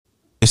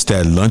It's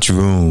that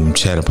lunchroom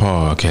chatter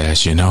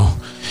podcast, you know?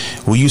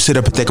 Where you sit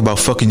up and think about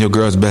fucking your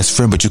girl's best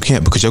friend, but you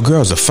can't because your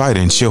girl's a fighter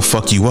and she'll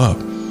fuck you up.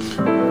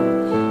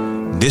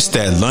 This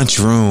that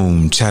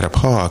lunchroom chatter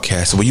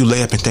podcast where you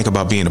lay up and think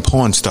about being a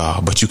porn star,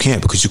 but you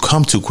can't because you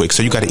come too quick,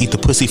 so you gotta eat the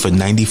pussy for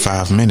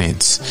 95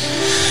 minutes.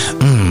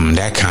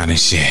 That kind of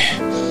shit.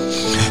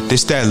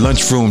 This that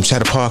lunchroom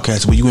chatter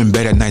podcast where you in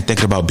bed at night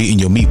thinking about beating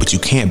your meat, but you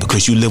can't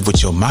because you live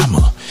with your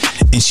mama.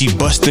 And she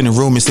bust in the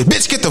room and said,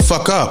 bitch, get the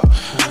fuck up.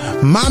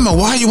 Mama,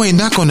 why you ain't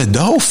knock on the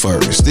door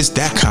first? This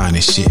that kind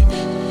of shit.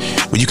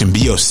 Where you can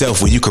be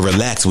yourself, where you can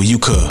relax, where you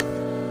could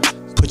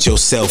put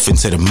yourself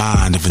into the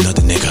mind of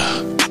another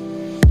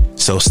nigga.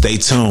 So stay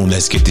tuned.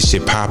 Let's get this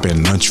shit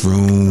popping.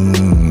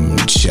 Lunchroom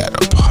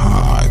Chatter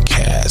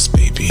Podcast,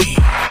 baby.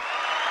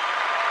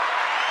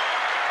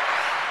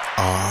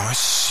 Oh,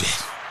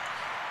 shit.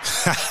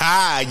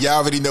 Y'all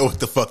already know what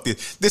the fuck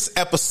this. This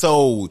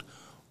episode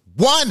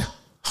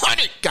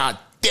 100. God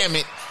damn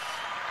it.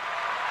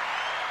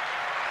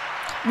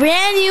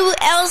 Brand new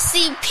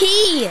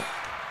LCP.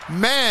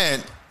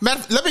 Man,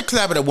 let me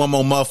clap it at one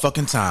more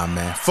motherfucking time,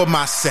 man. For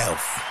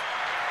myself.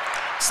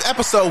 It's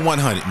episode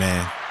 100,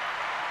 man.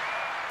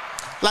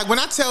 Like, when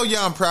I tell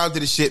y'all I'm proud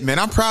of this shit, man,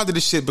 I'm proud of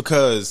this shit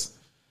because,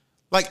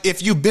 like,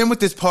 if you've been with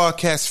this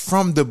podcast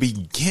from the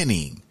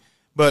beginning,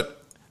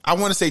 but I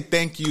want to say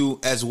thank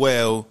you as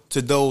well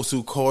to those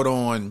who caught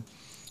on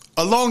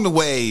along the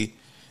way,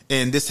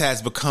 and this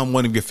has become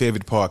one of your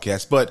favorite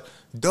podcasts, but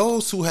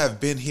those who have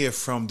been here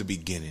from the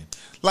beginning.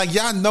 Like,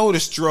 y'all know the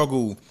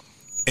struggle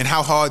and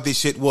how hard this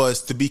shit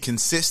was to be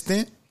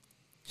consistent,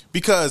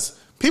 because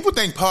people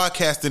think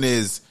podcasting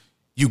is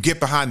you get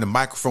behind the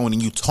microphone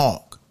and you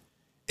talk.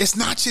 It's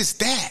not just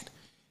that,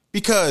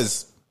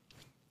 because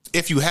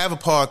if you have a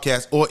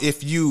podcast or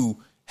if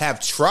you have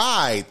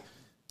tried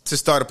to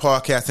start a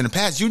podcast in the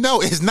past, you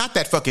know it's not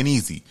that fucking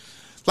easy.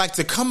 Like,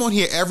 to come on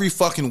here every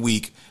fucking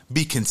week,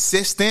 be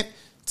consistent,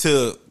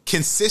 to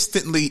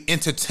consistently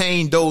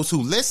entertain those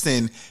who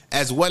listen,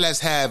 as well as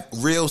have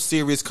real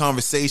serious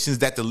conversations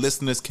that the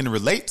listeners can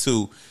relate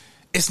to,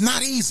 it's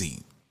not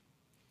easy.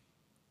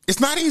 It's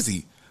not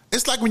easy.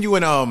 It's like when you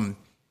in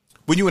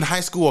high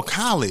school or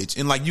college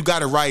and like you got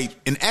to write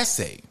an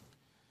essay,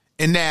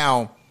 and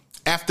now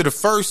after the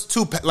first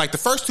two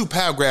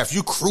paragraphs,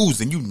 you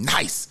cruising, you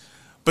nice.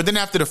 But then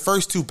after the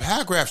first two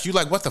paragraphs, you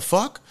like, what the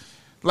fuck?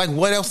 Like,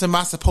 what else am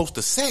I supposed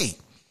to say?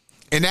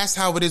 And that's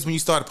how it is when you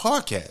start a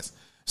podcast.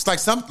 It's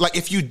like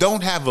if you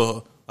don't have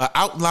a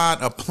outline,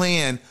 a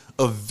plan,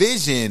 a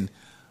vision,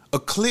 a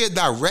clear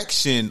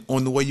direction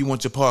on the way you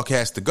want your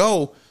podcast to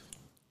go,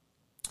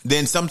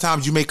 then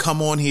sometimes you may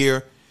come on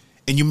here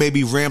and you may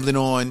be rambling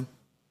on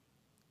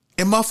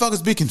and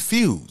motherfuckers be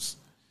confused.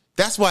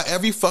 That's why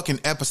every fucking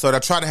episode I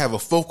try to have a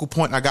focal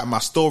point. I got my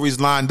stories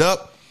lined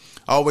up.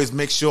 I always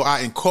make sure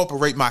I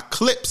incorporate my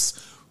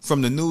clips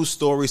from the news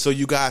story so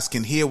you guys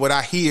can hear what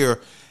I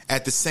hear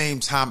at the same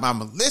time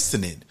I'm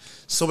listening.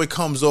 So it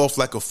comes off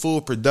like a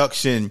full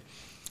production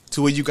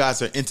to where you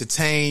guys are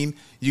entertained.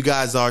 You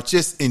guys are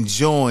just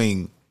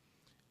enjoying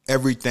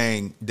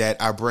everything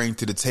that I bring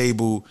to the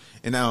table.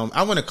 And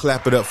I want to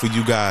clap it up for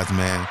you guys,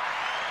 man,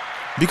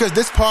 because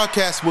this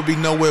podcast would be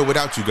nowhere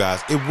without you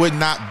guys. It would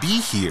not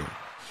be here,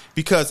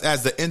 because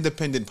as the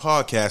independent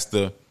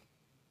podcaster,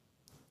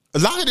 a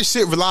lot of this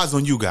shit relies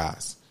on you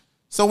guys.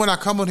 So when I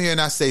come on here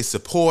and I say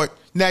support,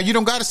 now you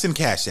don't got to send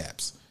Cash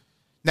Apps.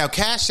 Now,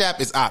 Cash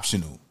App is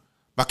optional.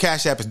 My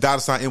Cash App is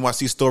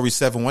 $NYC Story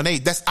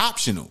 718. That's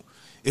optional.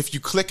 If you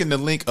click in the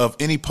link of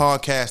any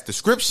podcast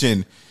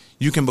description,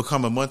 you can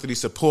become a monthly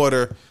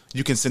supporter.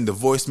 You can send a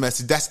voice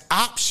message. That's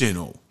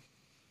optional.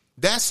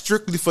 That's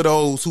strictly for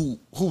those who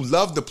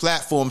love the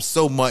platform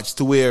so much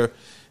to where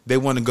they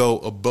want to go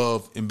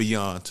above and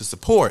beyond to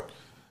support.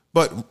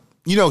 But,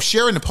 you know,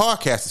 sharing the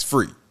podcast is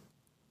free.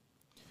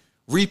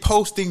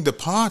 Reposting the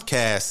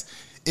podcast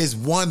is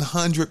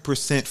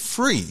 100%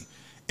 free.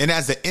 And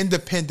as an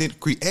independent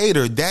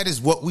creator, that is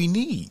what we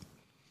need.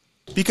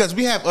 Because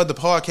we have other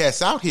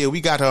podcasts out here. We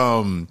got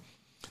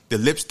the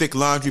Lipstick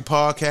Laundry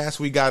podcast.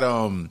 We got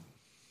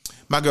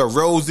my girl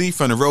Rosie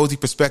from the Rosie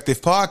Perspective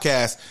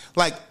podcast.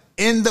 Like,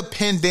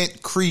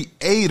 independent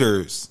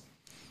creators.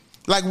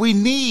 Like, we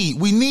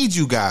need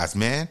you guys,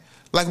 man.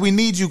 Like, we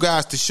need you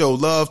guys to show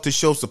love, to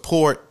show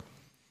support,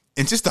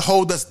 and just to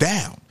hold us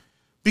down.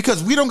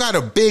 Because we don't got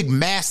a big,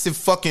 massive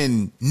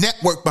fucking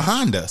network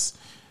behind us.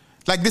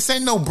 Like, this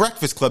ain't no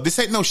Breakfast Club. This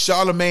ain't no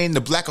Charlemagne, the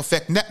Black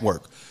Effect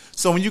Network.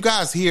 So when you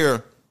guys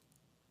hear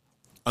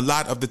a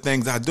lot of the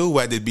things I do,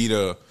 whether it be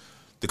the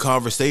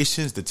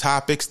conversations, the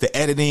topics, the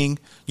editing,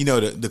 you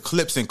know, the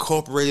clips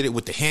incorporated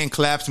with the hand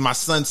claps, my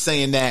son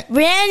saying that.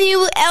 Brand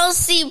new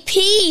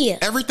LCP.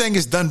 Everything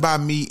is done by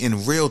me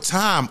in real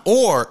time,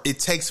 or it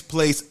takes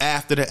place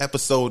after the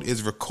episode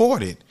is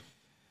recorded.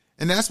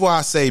 And that's why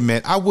I say,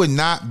 man, I would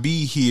not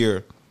be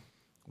here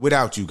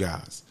without you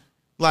guys.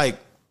 Like,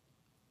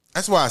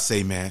 that's why I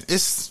say, man,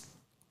 it's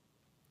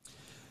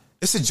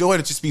a joy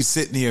to just be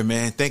sitting here,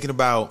 man, thinking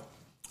about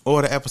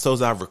all the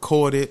episodes I've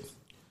recorded,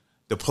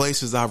 the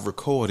places I've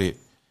recorded,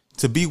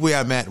 to be where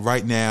I'm at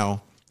right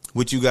now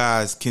with you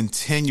guys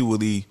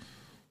continually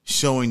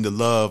showing the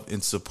love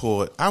and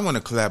support. I want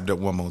to clap that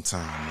one more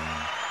time,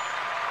 man.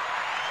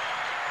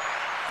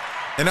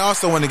 And I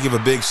also want to give a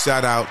big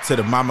shout out to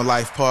the Mama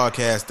Life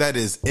podcast. That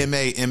is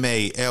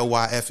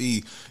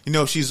MAMALYFE. You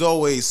know, she's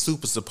always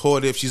super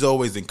supportive. She's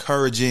always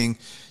encouraging.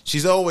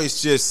 She's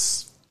always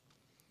just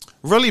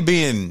really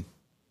being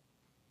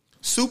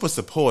super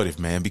supportive,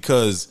 man,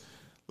 because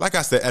like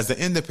I said, as an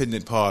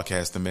independent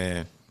podcaster,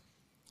 man,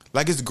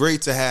 like it's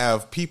great to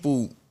have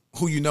people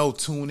who you know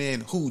tune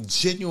in, who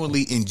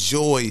genuinely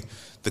enjoy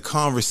the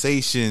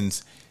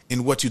conversations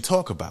and what you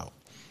talk about.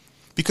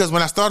 Because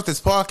when I started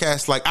this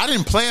podcast, like I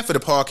didn't plan for the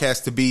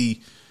podcast to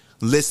be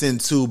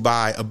listened to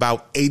by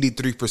about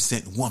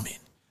 83% women.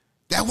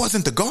 That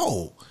wasn't the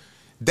goal.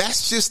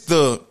 That's just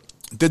the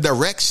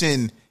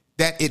direction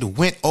that it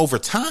went over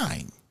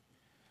time.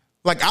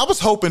 Like I was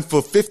hoping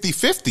for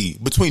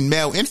 50-50 between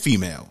male and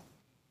female.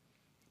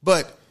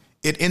 But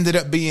it ended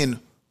up being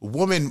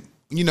women,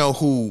 you know,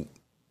 who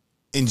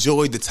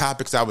enjoyed the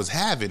topics I was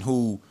having,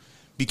 who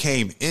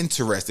became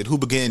interested, who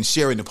began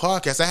sharing the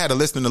podcast. I had a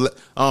listener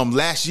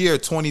last year,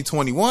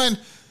 2021.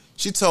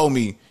 She told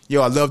me,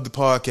 yo, I love the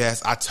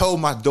podcast. I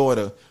told my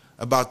daughter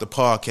about the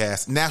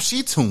podcast. Now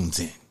she tunes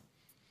in.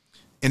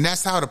 And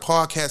that's how the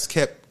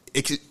podcast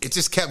it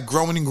just kept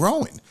growing and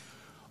growing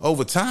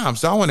over time.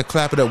 So I want to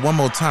clap it up one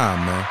more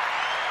time, man.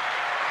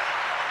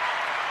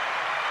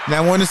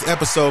 Now on this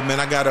episode, man,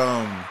 I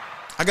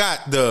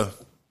got the,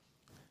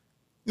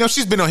 you know,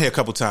 she's been on here a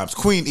couple times.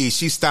 Queen E,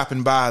 she's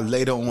stopping by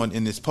later on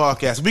in this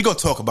podcast. We're going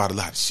to talk about a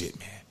lot of shit,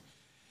 man.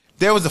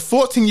 There was a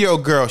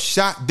 14-year-old girl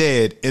shot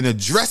dead in a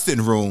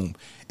dressing room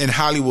in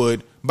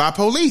Hollywood by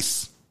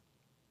police.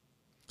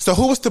 So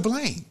who was to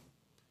blame?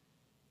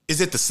 Is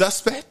it the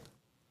suspect?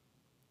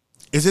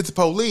 Is it the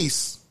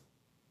police?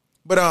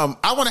 But I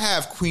want to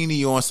have Queen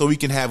E on so we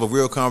can have a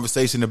real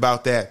conversation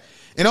about that.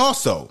 And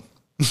also,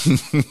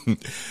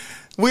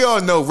 we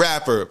all know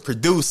rapper,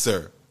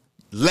 producer,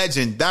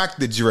 legend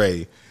Dr.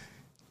 Dre.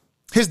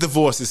 His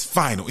divorce is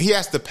final. He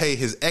has to pay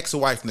his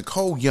ex-wife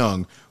Nicole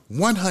Young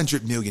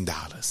 $100 million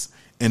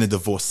in a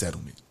divorce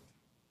settlement.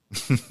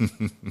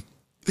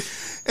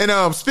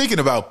 And speaking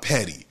about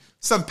petty,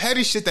 some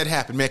petty shit that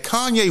happened, man.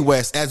 Kanye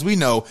West, as we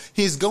know,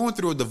 he's going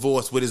through a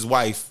divorce with his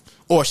wife,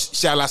 or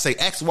shall I say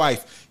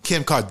ex-wife,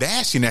 Kim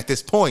Kardashian at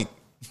this point.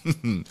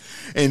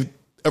 And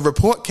a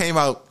report came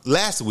out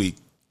last week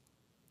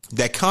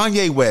that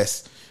Kanye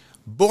West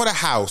bought a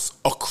house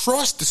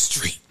across the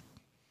street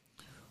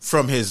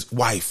from his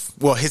wife,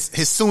 well, his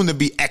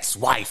soon-to-be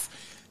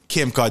ex-wife,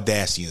 Kim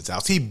Kardashian's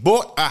house. He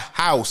bought a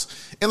house.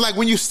 And like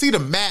when you see the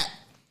map,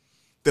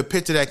 the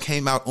picture that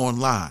came out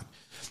online,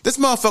 this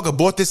motherfucker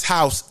bought this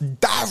house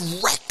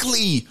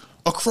directly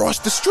across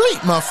the street,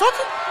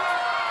 motherfucker.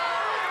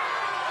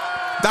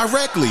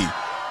 Directly.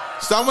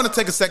 So I want to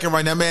take a second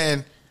right now,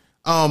 man.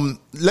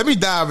 Let me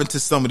dive into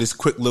some of this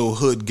quick little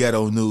hood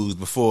ghetto news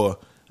before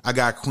I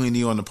got Queen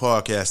E on the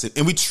podcast.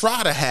 And we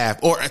try to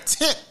have, or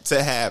attempt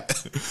to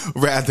have,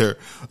 rather,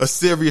 a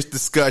serious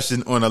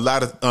discussion on a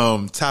lot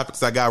of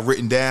topics I got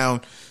written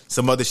down,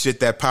 some other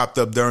shit that popped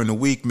up during the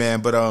week, man.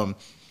 But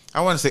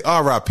I want to say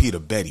R.I.P. to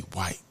Betty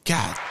White.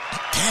 God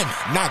damn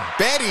it. Not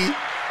Betty.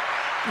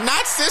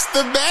 Not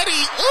Sister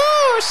Betty.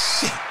 Oh,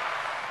 shit.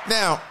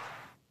 Now,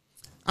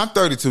 I'm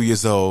 32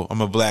 years old.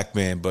 I'm a black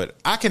man, but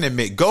I can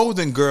admit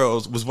Golden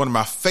Girls was one of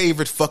my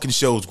favorite fucking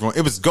shows growing.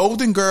 It was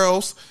Golden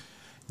Girls,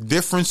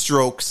 Different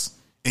Strokes,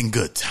 and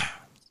Good Times.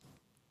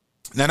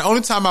 Now, the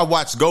only time I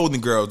watched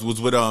Golden Girls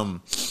was with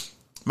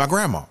my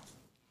grandma.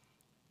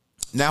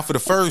 Now, for the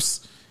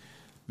first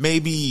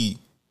maybe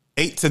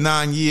 8 to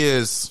 9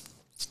 years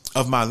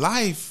of my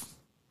life,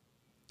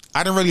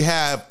 I didn't really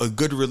have a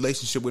good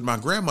relationship with my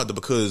grandmother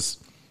because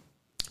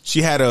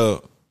she had I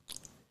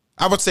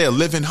would say a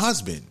living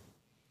husband.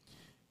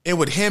 And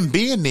with him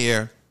being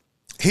there,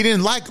 he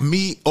didn't like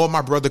me or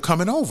my brother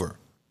coming over.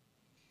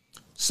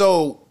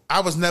 So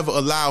I was never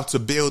allowed to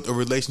build a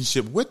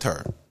relationship with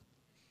her.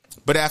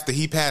 But after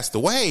he passed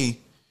away,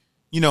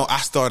 you know, I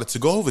started to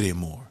go over there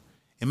more.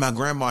 And my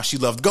grandma, she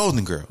loved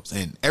Golden Girls.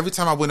 And every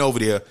time I went over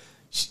there,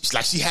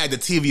 she had the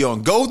TV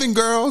on Golden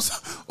Girls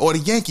or the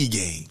Yankee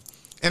game.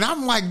 And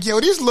I'm like, yo,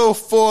 these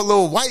four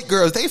little white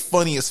girls, they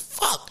funny as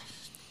fuck.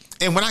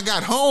 And when I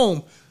got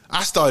home,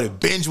 I started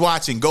binge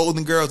watching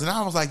Golden Girls, and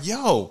I was like,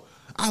 yo,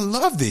 I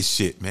love this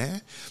shit, man.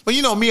 But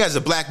you know, me as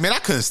a black man, I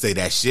couldn't say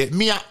that shit.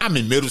 Me, I'm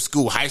in middle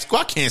school, high school.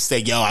 I can't say,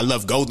 yo, I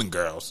love Golden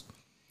Girls.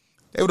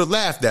 They would have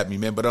laughed at me,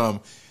 man.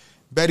 But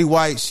Betty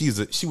White, she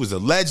was a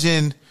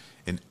legend,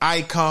 an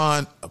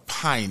icon, a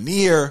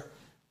pioneer,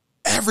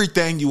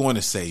 everything you want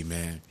to say,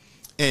 man.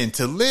 And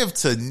to live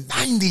to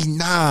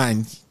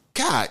 99,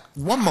 God,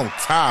 one more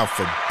time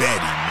for Betty,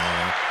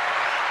 man.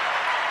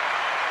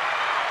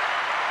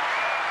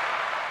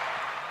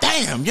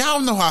 Damn, y'all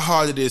don't know how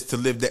hard it is to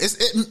live that.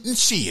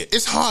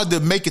 It's hard to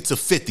make it to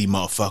 50,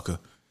 motherfucker.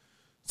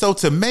 So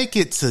to make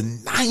it to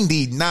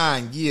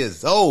 99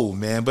 years old,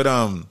 man. But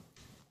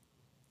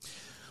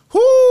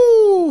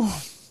whoo,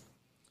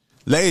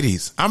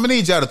 ladies, I'm gonna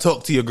need y'all to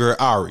talk to your girl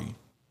Ari.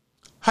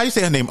 how you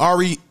say her name?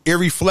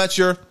 Erie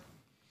Fletcher.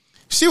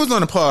 She was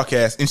on a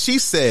podcast and she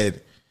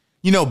said,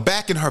 you know,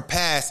 back in her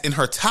past, in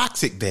her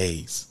toxic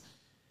days,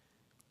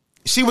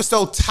 she was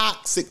so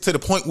toxic to the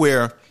point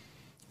where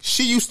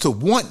she used to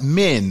want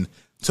men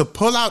to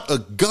pull out a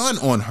gun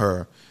on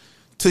her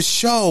to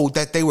show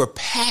that they were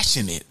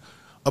passionate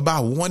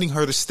about wanting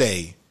her to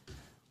stay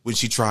when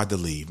she tried to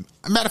leave.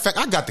 Matter of fact,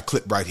 I got the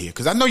clip right here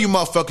because I know you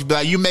motherfuckers be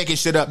like, you making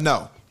shit up.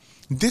 No,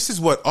 this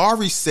is what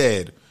Ari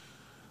said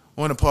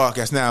on the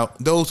podcast. Now,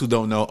 those who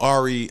don't know,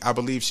 Ari, I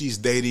believe she's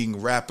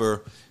dating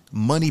rapper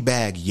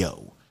Moneybagg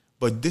Yo.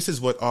 But this is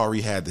what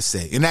Ari had to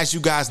say. And as you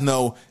guys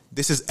know,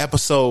 this is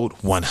episode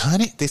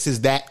 100. This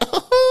is that.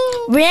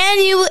 Brand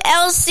new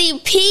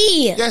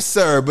LCP. Yes,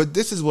 sir. But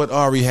this is what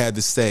Ari had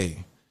to say.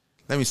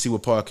 Let me see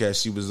what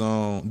podcast she was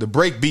on. The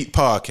Breakbeat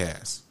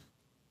podcast.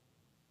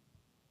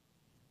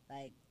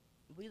 Like,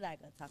 we like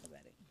to talk about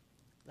it.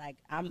 Like,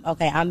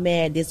 I'm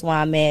mad. This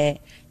why I'm mad.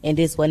 And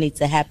this what needs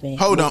to happen.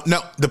 Hold on.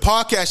 No, the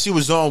podcast she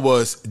was on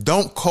was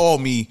Don't Call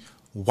Me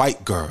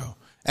White Girl.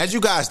 As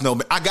you guys know,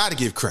 I got to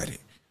give credit.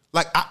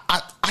 Like,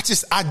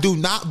 I do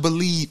not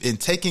believe in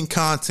taking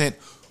content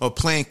or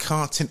playing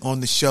content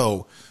on the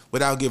show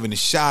without giving a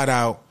shout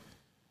out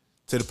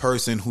to the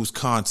person whose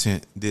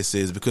content this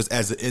is. Because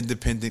as an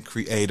independent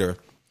creator,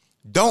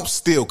 don't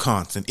steal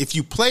content. If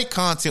you play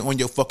content on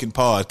your fucking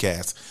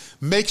podcast,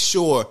 make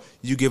sure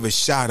you give a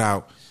shout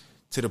out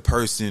to the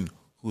person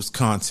whose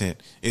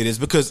content it is.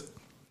 Because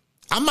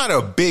I'm not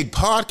a big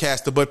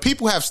podcaster, but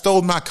people have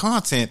stolen my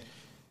content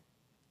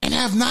and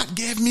have not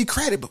given me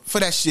credit for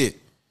that shit.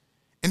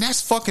 And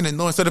that's fucking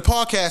annoying. So the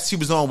podcast she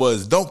was on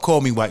was Don't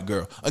Call Me White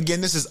Girl.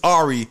 Again, this is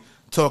Ari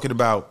talking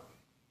about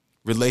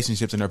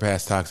relationships and her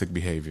past toxic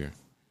behavior.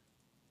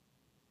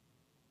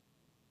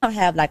 I don't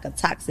have like a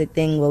toxic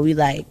thing where we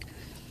like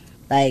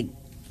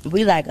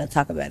we like to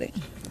talk about it.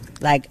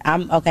 Like,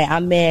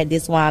 I'm mad,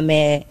 this why I'm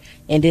mad,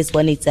 and this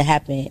what needs to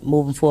happen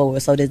moving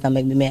forward, so this don't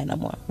make me mad no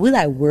more. We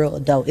like real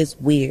adult. It's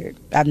weird.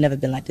 I've never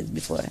been like this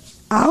before.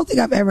 I don't think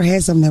I've ever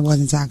had something that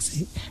wasn't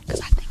toxic.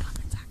 Because I think I'm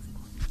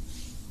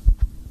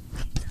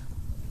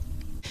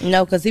toxic.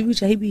 No, because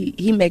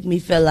he make me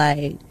feel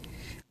like,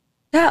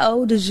 how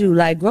old is you?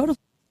 Like, grow the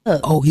fuck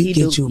up. Oh, he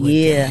get you with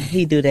yeah, that.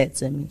 he do that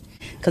to me.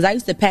 Because I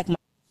used to pack my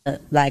up,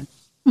 like,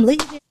 I'm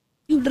leaving.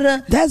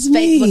 That's Facebook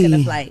me. Booking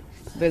a flight.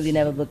 Really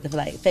never booked a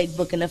flight.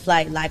 Facebook in a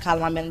flight, like,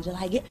 calling my manager,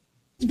 like, yeah,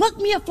 book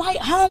me a flight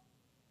home.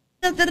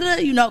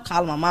 You know,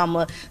 calling my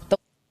mama,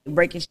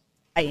 breaking shit,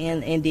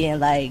 and then,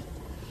 like,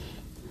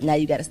 now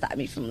you got to stop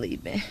me from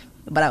leaving.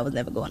 But I was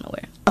never going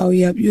nowhere. Oh,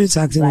 yep, you're a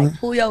toxic Like, one.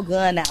 pull your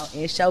gun out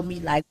and show me,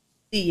 like,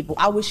 leave.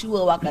 I wish you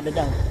would walk out the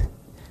door.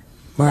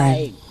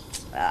 Right.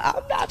 Like,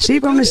 I'm not. She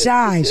gonna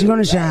shine. She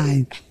gonna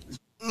shine.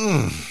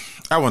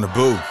 I want to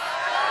boo.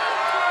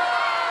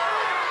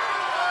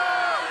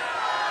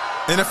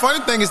 And the funny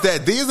thing is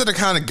that these are the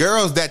kind of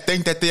girls that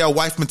think that they are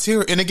wife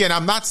material. And again,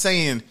 I'm not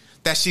saying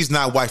that she's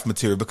not wife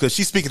material because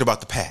she's speaking about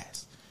the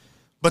past.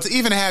 But to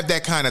even have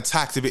that kind of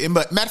toxic,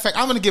 but matter of fact,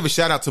 I'm going to give a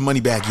shout out to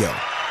Moneybagg Yo.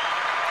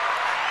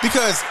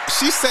 Because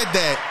she said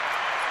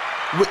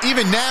that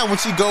even now when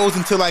she goes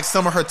into like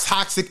some of her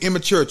toxic,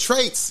 immature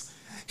traits,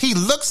 he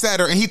looks at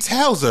her and he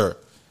tells her,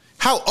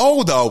 how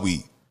old are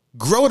we?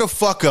 Grow the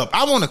fuck up.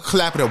 I want to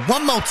clap it up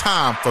one more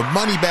time for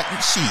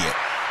Moneybagg shit.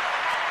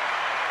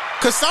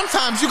 Because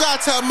sometimes you got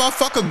to tell a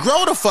motherfucker,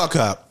 grow the fuck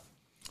up.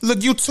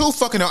 Look, you too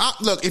fucking up.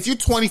 Look, if you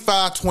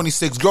 25,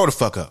 26, grow the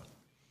fuck up.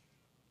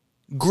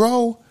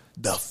 Grow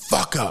the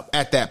fuck up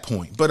at that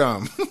point. But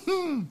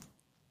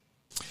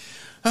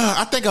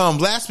I think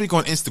last week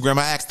on Instagram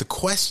I asked a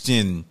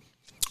question,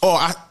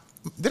 was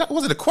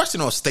it a question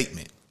or a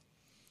statement?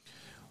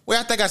 Where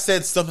I think I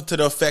said something to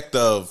the effect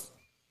of,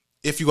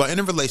 if you are in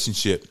a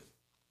relationship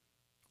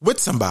with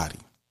somebody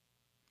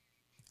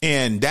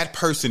and that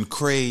person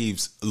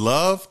craves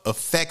love,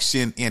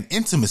 affection, and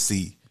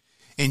intimacy,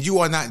 and you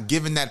are not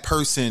giving that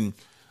person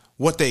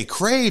what they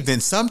crave, then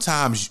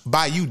sometimes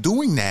by you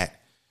doing that,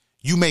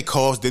 you may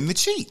cause them to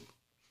cheat.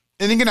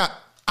 And again,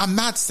 I'm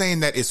not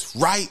saying that it's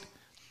right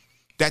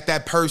that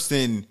that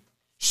person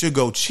should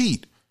go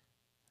cheat,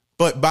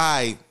 but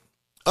by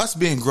us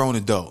being grown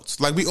adults,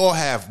 like we all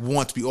have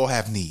wants, we all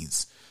have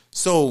needs.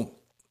 So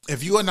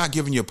if you are not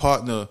giving your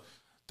partner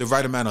the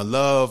right amount of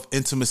love,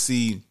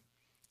 intimacy,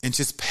 and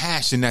just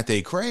passion that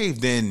they crave,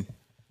 then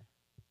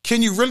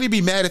can you really be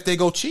mad if they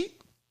go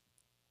cheat?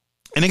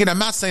 And again, I'm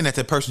not saying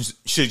that person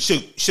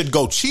should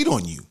go cheat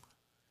on you.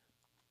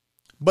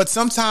 But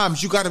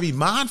sometimes you got to be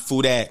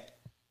mindful that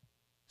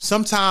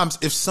sometimes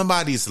if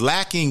somebody's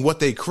lacking what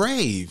they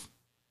crave,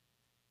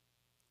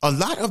 a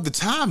lot of the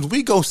times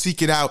we go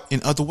seek it out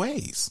in other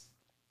ways.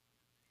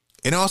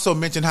 And also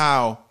mention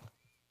how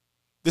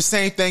the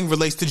same thing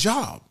relates to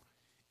job.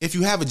 If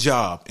you have a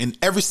job and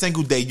every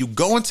single day you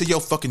go into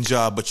your fucking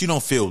job, but you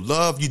don't feel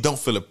loved, you don't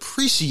feel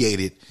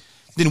appreciated,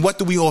 then what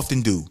do we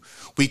often do?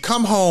 We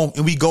come home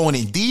and we go on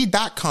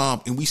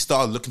Indeed.com and we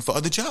start looking for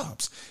other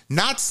jobs.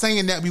 Not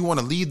saying that we want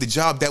to leave the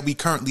job that we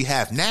currently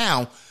have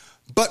now,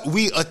 but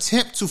we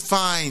attempt to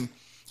find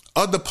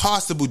other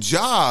possible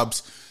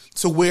jobs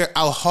to where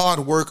our hard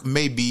work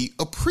may be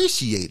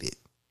appreciated.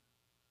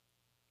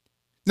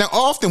 Now,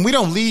 often we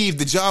don't leave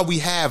the job we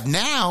have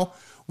now.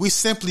 We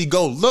simply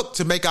go look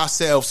to make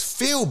ourselves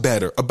feel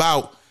better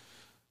about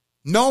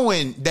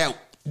knowing that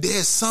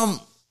there's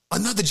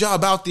another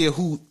job out there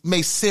who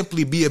may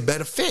simply be a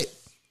better fit.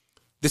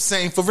 The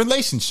same for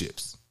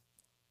relationships.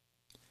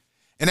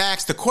 And I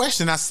asked the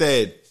question, I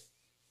said,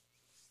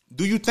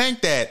 do you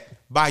think that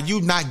by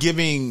you not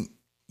giving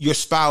your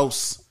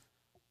spouse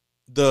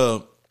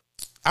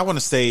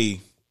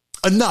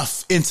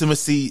enough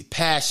intimacy,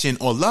 passion,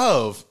 or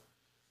love,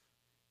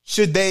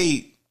 should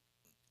they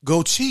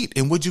go cheat?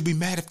 And would you be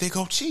mad if they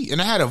go cheat?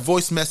 And I had a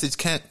voice message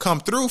come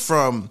through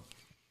from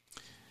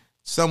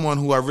someone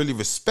who I really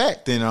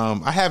respect. And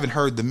I haven't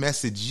heard the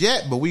message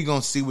yet, but we're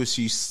going to see what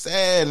she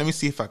said. Let me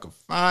see if I can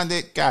find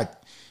it. God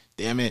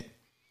damn it.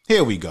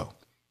 Here we go.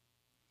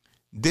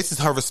 This is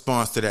her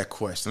response to that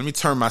question. Let me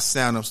turn my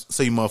sound up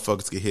so you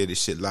motherfuckers can hear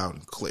this shit loud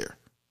and clear.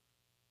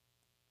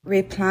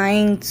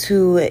 Replying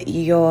to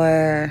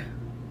your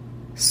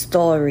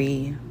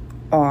story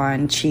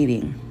on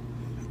cheating.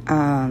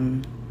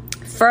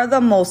 For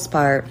the most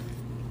part,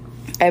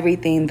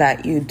 everything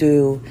that you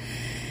do,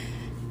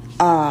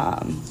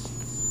 have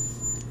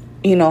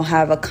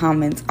a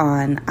comment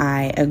on,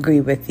 I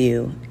agree with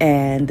you.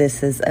 And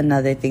this is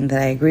another thing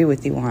that I agree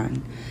with you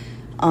on.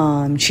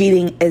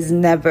 Cheating is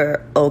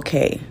never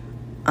okay.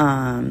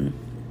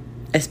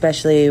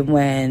 Especially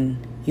when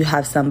you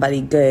have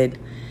somebody good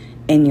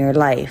in your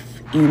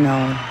life,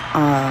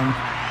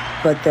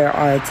 but there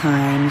are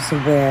times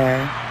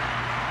where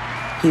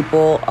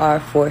people are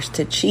forced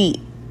to cheat,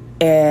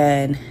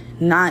 and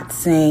not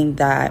saying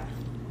that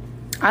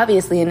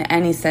obviously in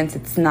any sense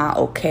it's not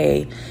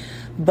okay,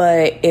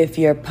 but if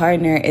your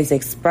partner is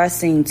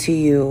expressing to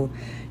you,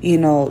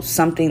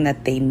 something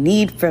that they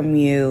need from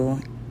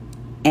you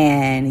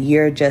and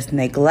you're just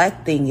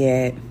neglecting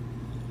it,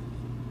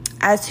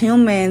 as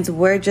humans,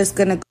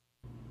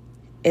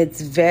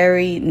 it's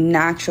very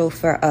natural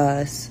for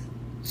us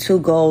to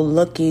go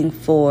looking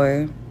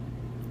for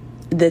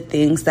the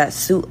things that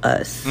suit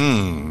us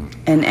in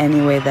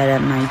any way that it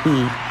might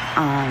be.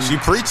 She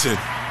preaching.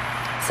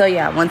 So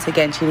yeah, once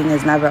again, cheating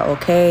is never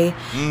okay.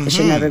 It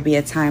should never be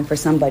a time for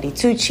somebody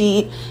to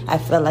cheat. I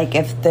feel like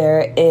if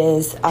there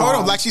is... Hold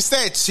on, like she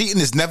said,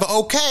 cheating is never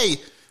okay.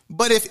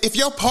 But if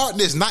your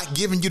partner is not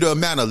giving you the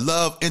amount of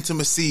love,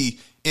 intimacy,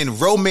 and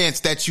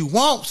romance that you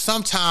want,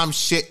 sometimes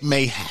shit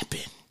may happen.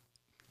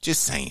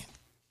 Just saying.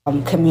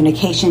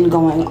 Communication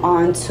going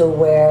on to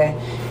where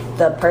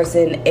the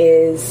person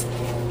is,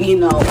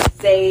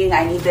 saying,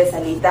 I need this,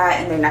 I need that,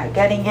 and they're not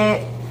getting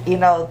it.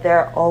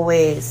 They're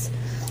always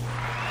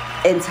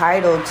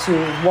entitled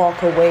to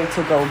walk away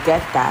to go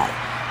get that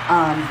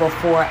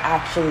before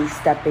actually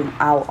stepping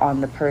out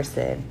on the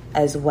person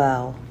as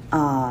well.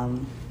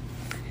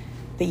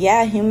 But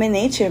yeah, human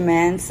nature,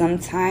 man.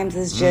 Sometimes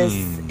it's just,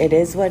 it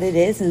is what it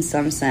is in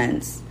some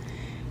sense.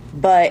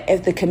 But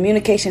if the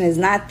communication is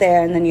not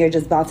there and then you're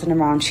just bouncing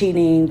around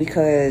cheating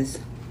because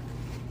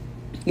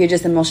you're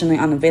just emotionally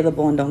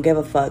unavailable and don't give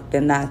a fuck,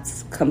 then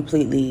that's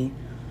completely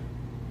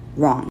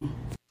wrong.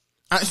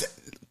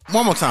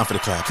 One more time for the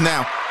claps.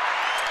 Now,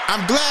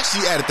 I'm glad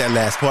she added that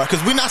last part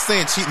because we're not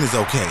saying cheating is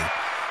okay.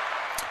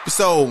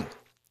 So,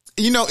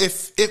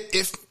 if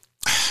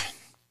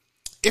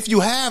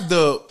you have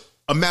the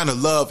amount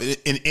of love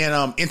and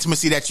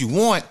intimacy that you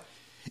want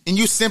and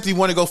you simply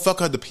want to go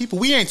fuck other people,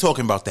 we ain't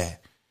talking about that.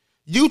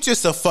 You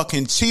just a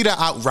fucking cheater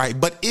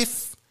outright. But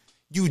if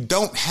you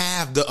don't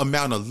have the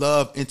amount of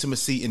love,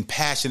 intimacy, and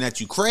passion that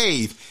you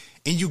crave,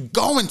 and you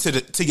going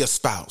to your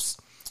spouse,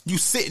 you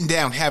sitting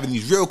down having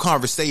these real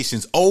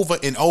conversations over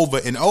and over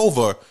and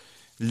over,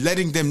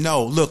 letting them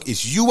know, look,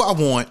 it's you I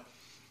want.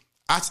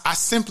 I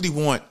simply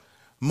want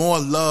more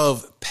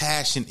love,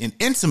 passion, and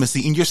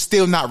intimacy, and you're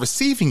still not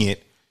receiving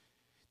it.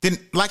 Then,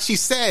 like she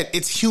said,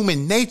 it's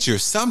human nature.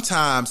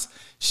 Sometimes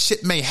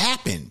shit may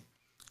happen.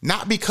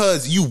 Not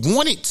because you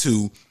want it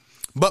to,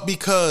 but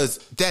because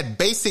that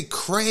basic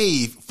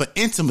crave for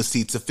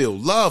intimacy, to feel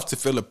loved, to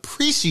feel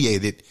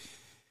appreciated,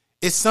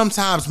 it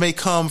sometimes may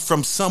come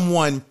from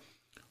someone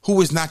who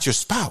is not your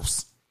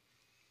spouse.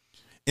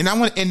 And I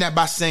want to end that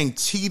by saying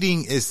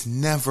cheating is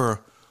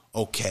never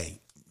okay.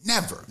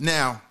 Never.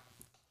 Now,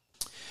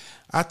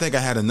 I think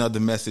I had another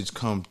message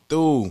come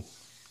through.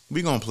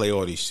 We're going to play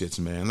all these shits,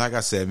 man. Like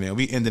I said, man,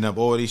 we ended up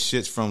all these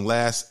shits from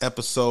last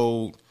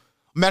episode.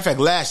 Matter of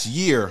fact, last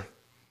year.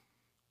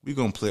 We're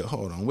going to play.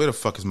 Hold on. Where the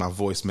fuck is my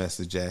voice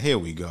message at? Here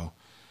we go.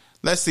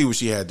 Let's see what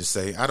she had to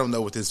say. I don't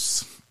know what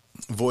this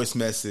voice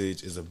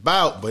message is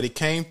about, but it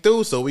came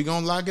through, so we're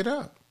going to lock it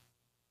up.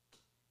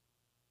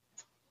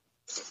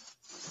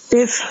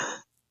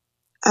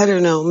 I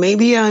don't know,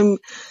 maybe I'm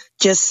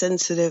just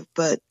sensitive,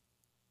 but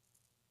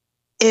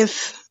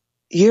if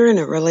you're in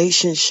a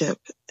relationship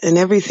and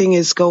everything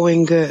is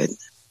going good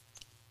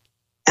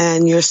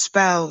and your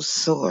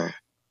spouse or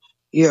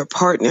your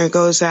partner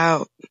goes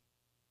out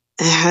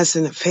and has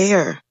an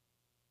affair,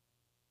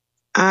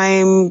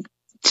 I'm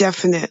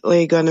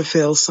definitely going to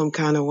feel some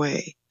kind of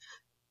way.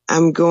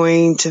 I'm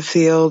going to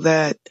feel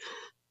that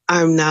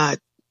I'm not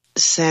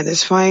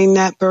satisfying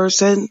that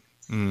person.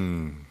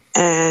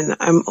 And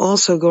I'm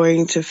also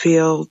going to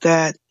feel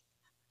that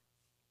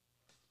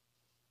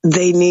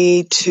they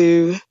need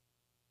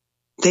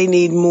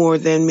more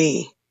than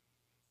me.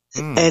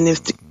 And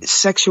if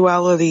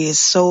sexuality is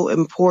so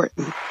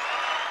important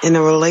in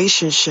a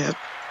relationship,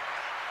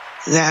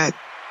 that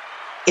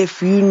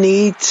if you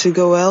need to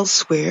go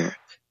elsewhere,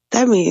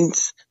 that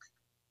means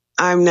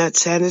I'm not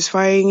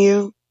satisfying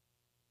you.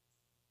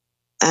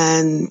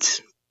 And,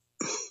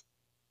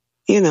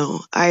 you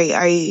know,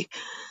 I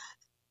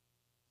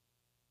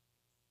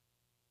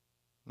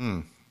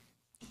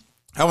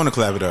want to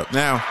clap it up.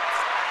 Now,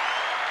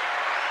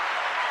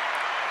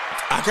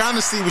 I kind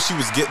of see what she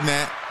was getting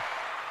at.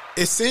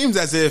 It seems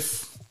as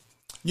if,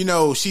 you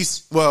know,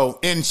 she's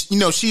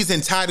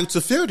entitled to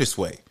feel this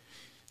way.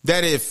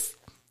 That if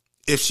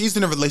she's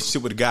in a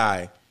relationship with a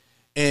guy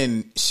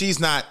and she's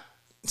not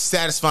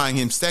satisfying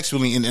him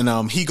sexually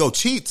and he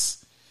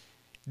cheats,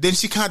 then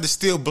she kind of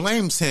still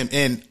blames him.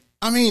 And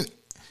I mean,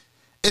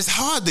 it's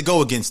hard to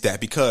go against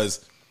that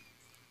because,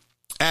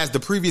 as the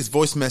previous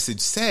voice message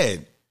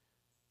said,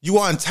 you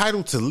are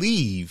entitled to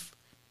leave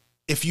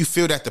if you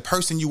feel that the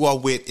person you are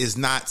with is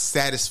not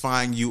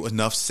satisfying you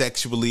enough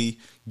sexually,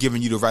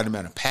 giving you the right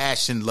amount of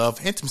passion,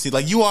 love, intimacy.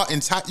 Like, you are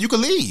entitled, you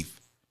can leave.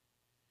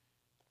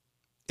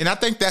 And I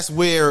think that's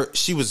where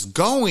she was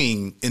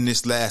going in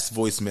this last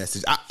voice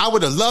message. I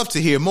would have loved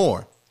to hear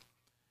more,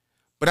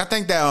 but I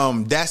think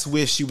that that's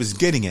where she was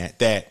getting at,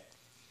 that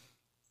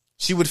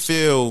she would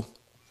feel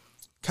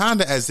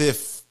kind of as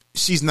if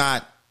she's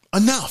not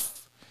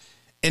enough,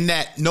 and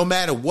that no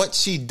matter what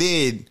she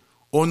did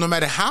or no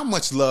matter how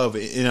much love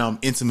and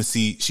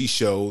intimacy she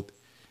showed,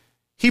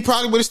 he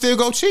probably would have still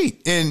go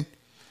cheat. And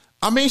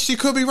I mean, she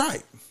could be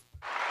right.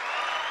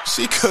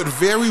 She could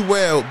very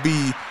well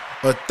be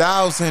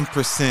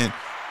 1,000%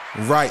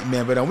 right,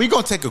 man. But we're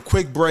going to take a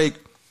quick break.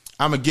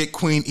 I'm going to get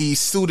Queen E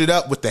suited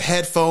up with the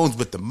headphones,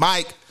 with the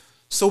mic,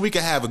 so we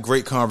can have a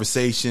great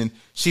conversation.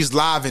 She's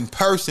live in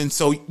person,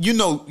 so, you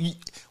know,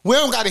 we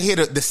don't got to hear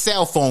the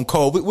cell phone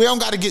call. She don't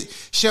got to get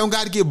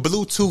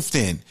Bluetoothed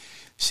in.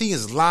 She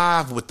is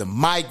live with the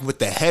mic, with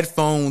the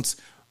headphones,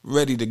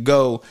 ready to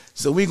go.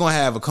 So we're going to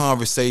have a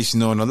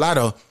conversation on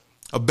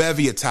a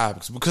bevy of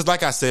topics. Because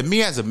like I said,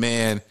 me as a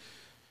man,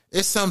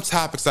 it's some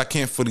topics I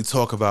can't fully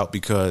talk about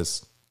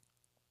because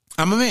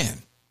I'm a man.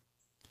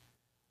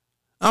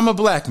 I'm a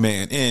black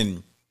man.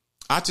 And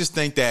I just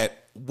think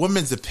that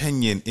women's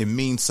opinion, it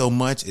means so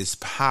much. It's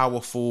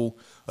powerful,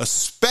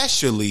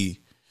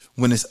 especially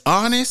when it's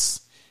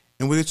honest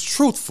and when it's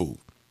truthful.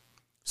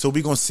 So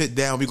we're going to sit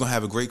down. We're going to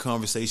have a great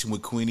conversation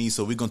with Queenie.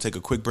 So we're going to take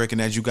a quick break. And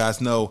as you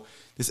guys know,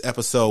 this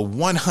episode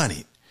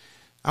 100.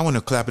 I want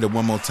to clap it up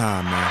one more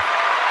time, man.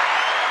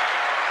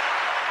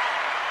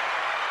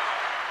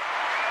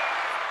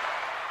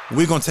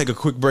 We're going to take a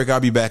quick break.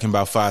 I'll be back in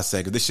about 5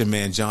 seconds. This is your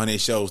man, John A.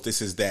 Shows.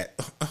 This is that.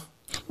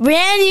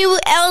 Brand new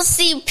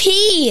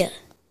LCP.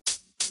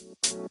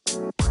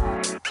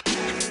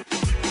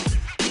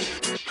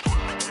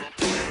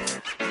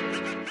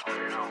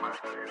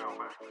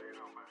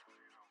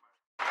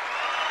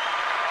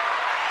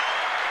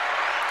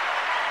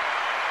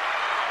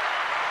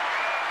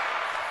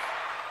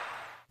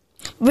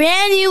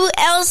 Brand new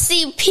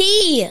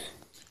LCP.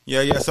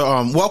 Yeah. So,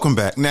 welcome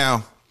back.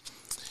 Now,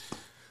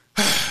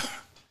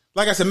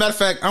 like I said, matter of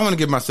fact, I want to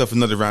give myself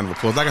another round of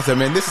applause. Like I said,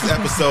 man, this is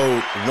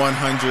episode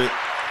 100.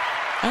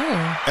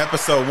 Oh.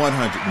 Episode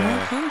 100,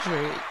 man.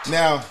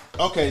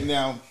 100.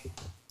 Now,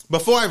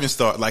 before I even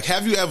start, like,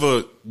 have you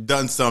ever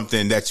done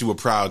something that you were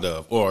proud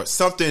of? Or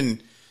something,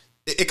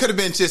 it could have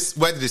been just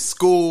whether it's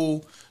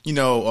school, you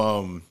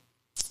know,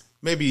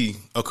 maybe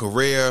a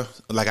career,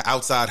 like an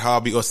outside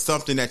hobby, or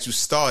something that you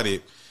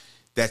started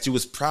that you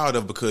was proud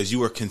of because you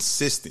were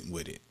consistent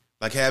with it.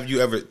 Like, have you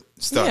ever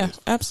started? Yeah,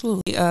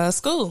 absolutely.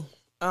 School.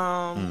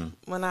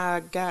 When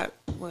I got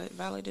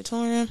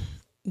valedictorian,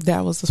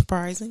 that was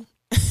surprising.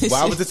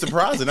 Why was it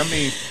surprising? I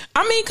mean,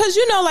 because,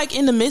 you know, like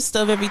in the midst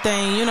of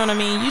everything, you know what I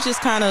mean? You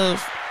just kind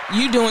of,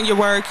 you doing your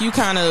work, you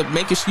kind of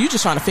you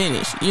just trying to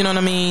finish, you know what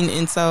I mean?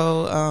 And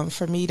so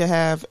for me to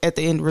have at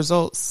the end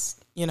results,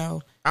 you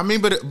know. I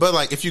mean, but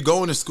like if you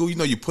go into school, you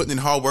know, you're putting in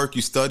hard work,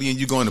 you studying,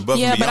 you going above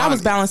and beyond. Yeah, but I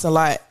was balanced a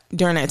lot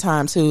during that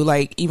time too,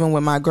 like even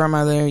with my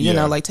grandmother, you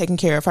know, like taking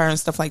care of her and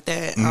stuff like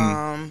that.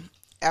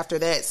 After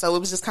that, so it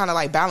was just kind of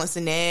like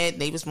balancing that.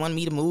 They just wanted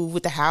me to move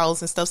with the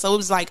house and stuff, so it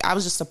was like I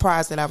was just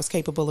surprised that I was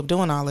capable of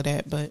doing all of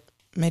that, but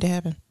made it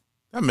happen.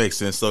 That makes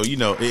sense. So, you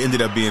know, it ended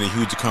up being a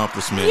huge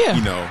accomplishment. Yeah.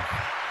 You know,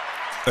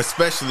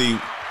 especially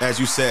as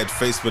you said,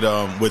 faced with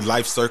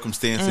life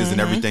circumstances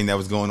and everything that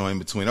was going on in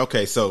between.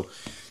 Okay, so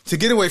to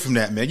get away from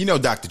that, man, you know,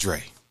 Dr.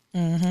 Dre.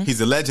 He's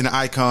a legend, an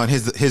icon.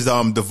 His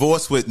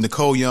divorce with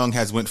Nicole Young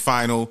has went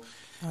final.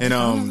 And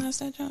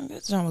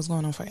that John was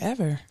going on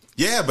forever.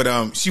 Yeah,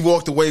 but she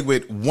walked away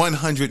with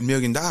 $100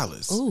 million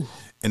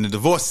in the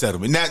divorce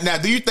settlement. Now,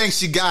 do you think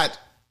she got,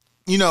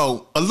 you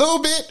know, a little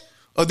bit,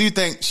 or do you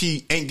think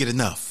she ain't get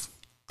enough?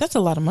 That's a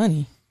lot of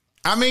money.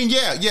 I mean,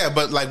 yeah,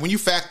 but like when you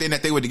factor in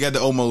that they were together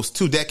almost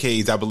 2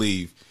 decades, I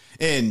believe,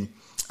 and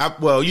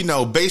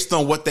based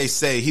on what they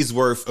say, he's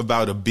worth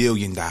about $1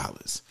 billion.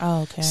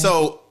 Oh, okay.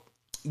 So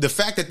the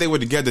fact that they were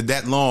together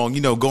that long,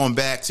 going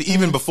back to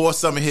even before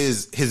some of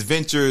his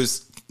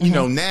ventures,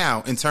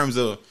 now in terms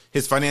of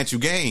his financial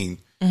gain,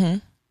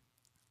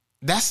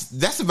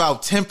 that's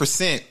about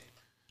 10%.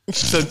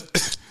 So,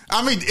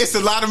 I mean, it's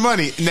a lot of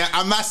money. Now,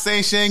 I'm not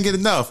saying she ain't get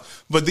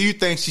enough, but do you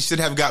think she should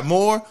have got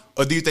more,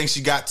 or do you think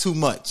she got too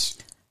much?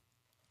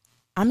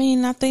 I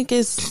mean, I think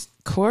it's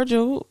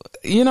cordial.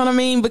 You know what I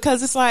mean?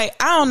 Because it's like,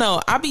 I don't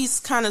know. I be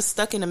kind of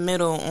stuck in the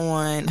middle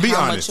on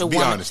how much a woman.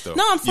 Be honest, though.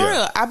 No, I'm for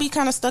real. I be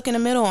kind of stuck in the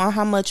middle on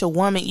how much a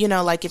woman,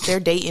 like if they're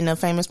dating a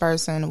famous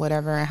person or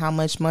whatever, and how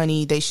much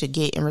money they should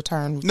get in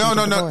return. No.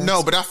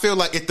 But I feel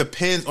like it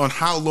depends on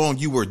how long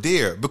you were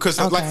there. Because,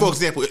 like, for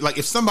example, like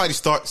if somebody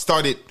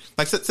started,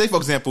 like, say, for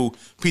example,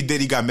 P.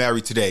 Diddy got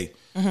married today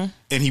and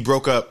he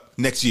broke up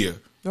next year.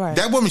 Right.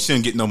 That woman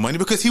shouldn't get no money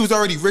because he was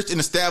already rich and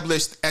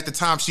established at the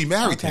time she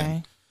married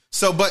him.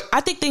 So, but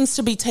I think things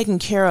should be taken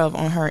care of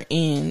on her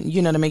end,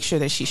 to make sure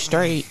that she's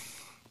straight.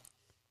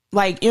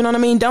 Like, you know what I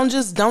mean? Don't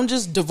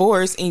just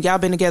divorce and y'all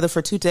been together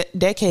for 2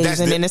 decades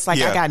and then it's like,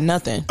 I got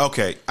nothing.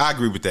 Okay, I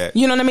agree with that.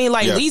 You know what I mean?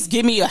 Like, at least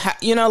give me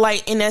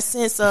like in that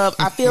sense of,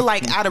 I feel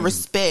like out of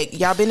respect,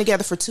 y'all been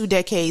together for 2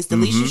 decades. The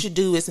least you should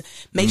do is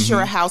make sure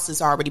a house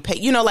is already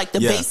paid. Like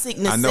the basic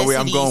necessities. I know where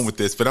I'm going with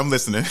this, but I'm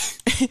listening.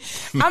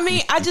 I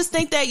mean, I just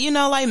think that,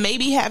 like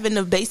maybe having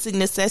the basic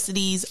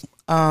necessities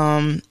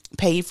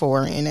paid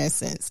for in that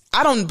sense.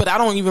 I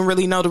don't even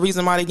really know the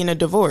reason why they're getting a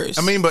divorce.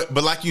 I mean, but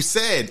like you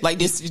said, like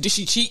this, did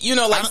she cheat?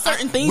 Like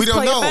certain things we don't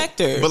play know. A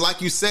factor. But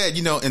like you said,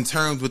 in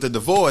terms with the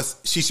divorce,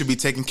 she should be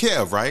taken care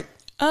of, right?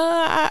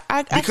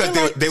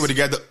 Because they were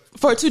together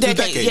for 2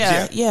 decades.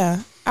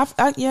 Yeah.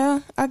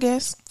 I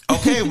guess.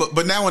 Okay,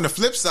 but now on the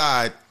flip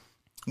side,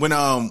 when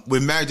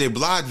Mary J.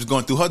 Blige was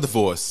going through her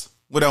divorce,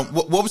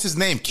 what was his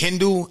name?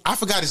 Kendall? I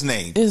forgot his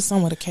name. It was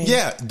somewhat a K.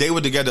 Yeah, they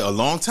were together a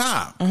long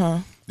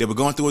time. They were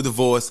going through a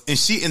divorce, and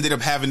she ended up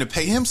having to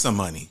pay him some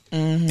money.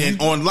 And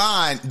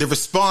online, the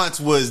response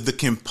was the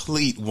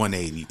complete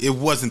 180. It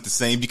wasn't the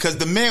same because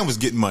the man was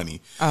getting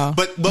money. Oh.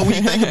 But when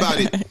you think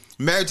about it,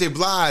 Mary J.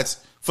 Blige,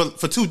 for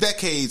 2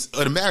 decades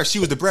of the marriage, she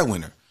was the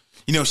breadwinner.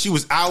 She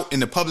was out in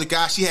the public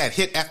eye. She had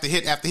hit after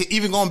hit after hit,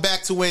 even going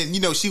back to when,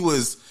 she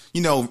was,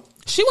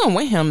 She went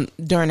with him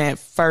during that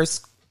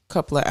first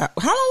couple of hours.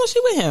 How long was she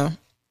with him?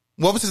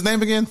 What was his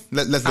name again?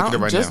 Let's look at it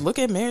right now. Just look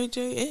at Mary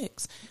J.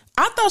 X.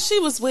 I thought she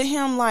was with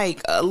him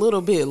like a little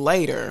bit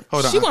later.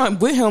 Hold on. She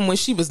wasn't with him when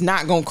she was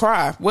not gonna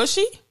cry, was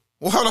she?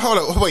 Well, hold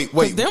on.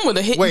 Wait. Them were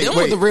the hit. Them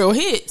were the real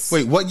hits.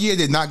 Wait, what year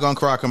did Not Gonna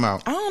Cry come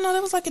out? I don't know.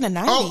 That was like in the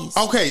 90s.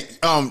 Oh, okay.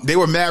 They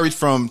were married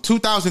from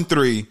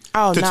 2003 to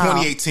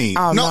 2018.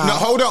 Oh, no,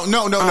 hold on.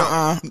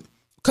 No.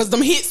 Because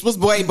them hits was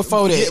way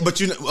before that. Yeah, but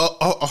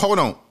hold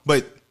on.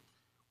 But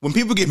when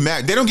people get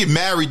married, they don't get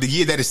married the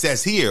year that it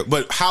says here.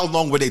 But how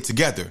long were they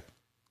together?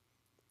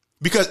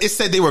 Because it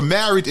said they were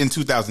married in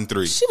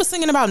 2003. She was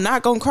singing about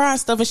not gonna cry and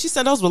stuff, and she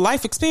said those were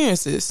life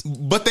experiences.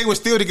 But they were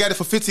still together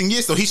for 15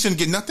 years, so he shouldn't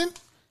get nothing?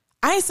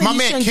 I ain't say my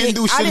man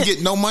Kendall shouldn't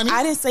get no money.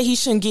 I didn't say he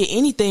shouldn't get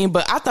anything,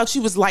 but I thought she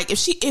was like,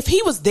 if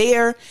he was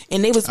there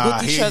and they was with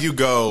each other. Here you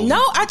go.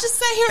 No, I just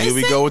sat here and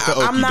we go with the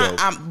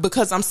okey-doke.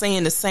 Because I'm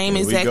saying the same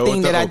exact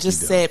thing that I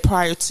just said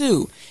prior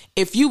to.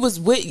 If you was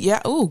with,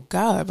 oh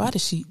God, why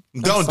did she?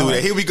 Don't do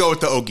that. Here we go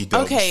with the okey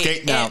doke. Okay,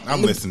 skating out.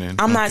 I'm listening.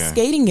 I'm not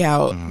skating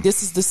out.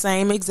 This is the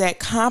same exact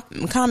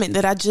comment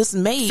that I just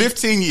made.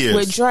 15 years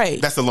with Dre.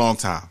 That's a long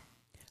time.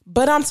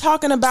 But I'm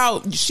talking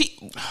about she.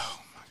 Oh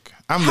my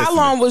God. How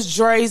long was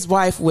Dre's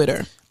wife with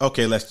her?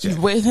 Okay, let's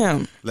check. With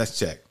him. Let's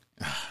check.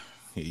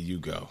 Here you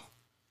go.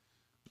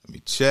 Let me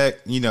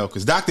check.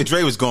 Because Dr.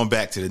 Dre was going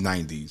back to the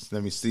 90s.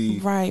 Let me see.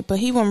 Right, but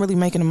he wasn't really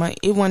making the money.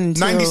 It wasn't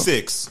until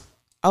 96.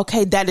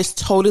 Okay, that is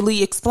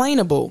totally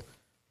explainable.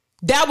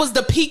 That was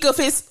the peak of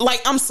his.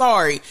 Like, I'm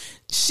sorry,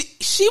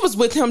 she was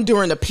with him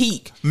during the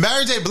peak.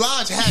 Mary J.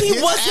 Blige had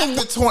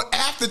hits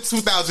after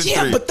 2003.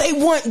 Yeah, but they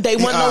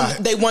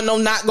weren't no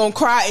Not Gonna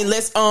Cry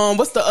unless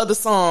what's the other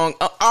song?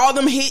 All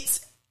them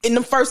hits in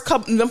the first 2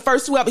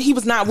 albums, he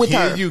was not with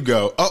her. Here you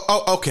go.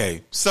 Oh,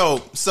 okay.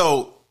 So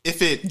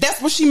if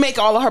that's where she make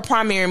all of her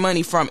primary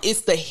money from.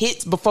 It's the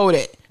hits before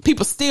that.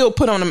 People still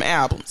put on them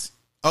albums.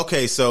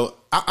 Okay, so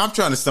I'm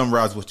trying to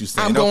summarize what you're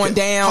saying. I'm going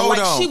down. Hold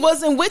on. She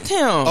wasn't with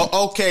him.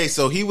 Oh, okay,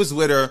 so he was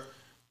with her,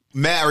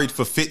 married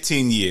for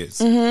 15 years.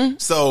 Mm-hmm.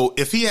 So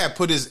if he had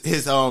put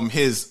his own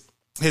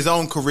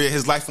career,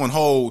 his life on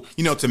hold,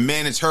 to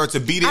manage her,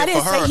 to be there for her.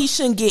 I didn't say he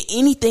shouldn't get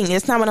anything.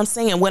 That's not what I'm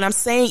saying. What I'm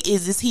saying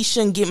is he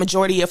shouldn't get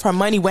majority of her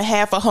money when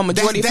half of her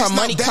majority of her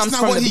money comes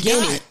from the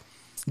beginning.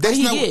 That's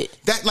not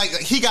that. Like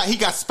he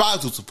got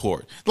spousal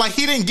support. Like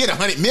he didn't get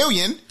 $100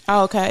 million.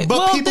 Oh, okay,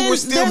 but people were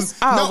still.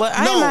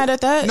 I ain't mad at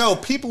that. No,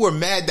 people were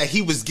mad that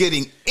he was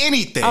getting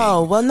anything.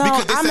 Oh well, no,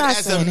 because they I'm said not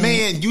as a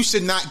man you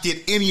should not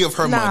get any of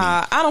her money.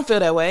 Nah, I don't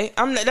feel that way.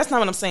 That's not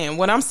what I'm saying.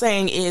 What I'm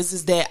saying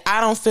is that I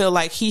don't feel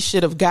like he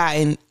should have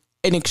gotten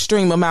an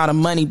extreme amount of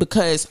money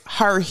because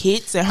her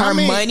hits and her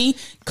money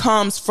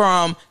comes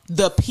from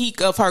the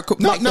peak of her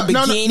the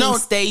beginning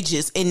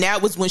stages, and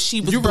that was when she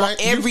was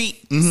every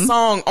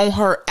song on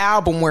her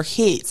album were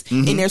hits,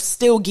 and they're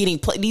still getting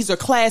played. These are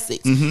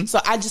classics. So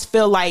I just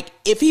feel like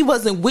if he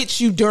wasn't with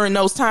you during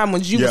those times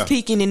when you was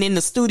peaking and in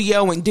the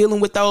studio and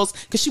dealing with those,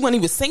 because she wasn't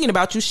even singing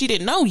about you, she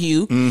didn't know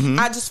you.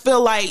 I just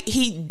feel like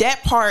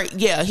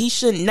he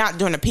should not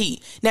during the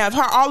peak. Now if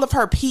all of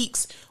her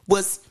peaks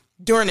was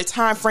during the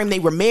time frame they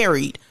were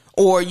married,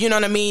 or you know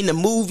what I mean, the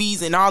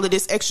movies and all of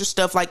this extra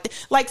stuff like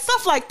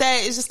stuff like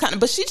that is just kind of.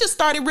 But she just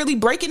started really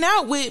breaking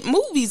out with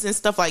movies and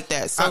stuff like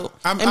that. So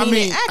Now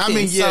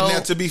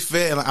to be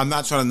fair, I'm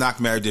not trying to knock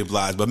Mary J.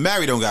 Blige, but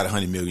Mary don't got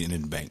 $100 million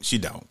in the bank. She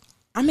don't.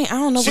 I mean, I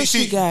don't know what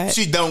she got.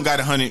 She don't got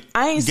 100.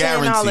 I ain't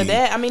saying all of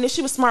that. I mean, if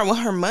she was smart with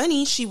her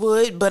money, she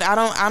would. But I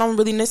don't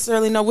really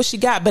necessarily know what she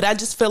got. But I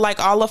just feel like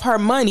all of her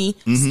money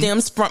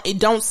stems from. It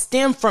don't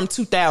stem from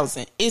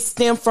 2000. It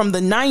stemmed from the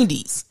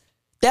 90s.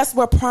 That's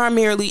where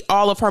primarily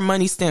all of her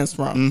money stems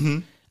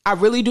from. I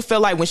really do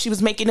feel like when she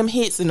was making them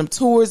hits and them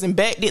tours and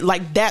back then,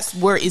 like that's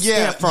where it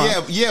stemmed from.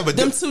 But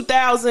them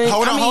 2000.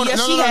 Hold on.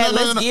 She had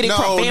Let's Get It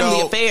from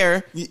Family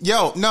Affair.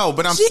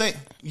 But I'm saying,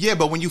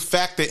 but when you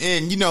factor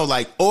in, you know,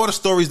 like all the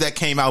stories that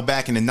came out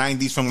back in the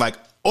 90s from like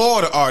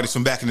all the artists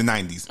from back in the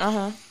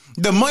 90s,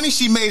 the money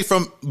she made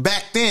from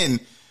back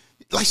then.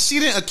 Like, she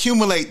didn't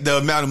accumulate the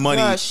amount of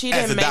money she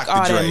didn't make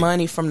all that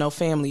money from no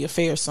Family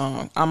Affair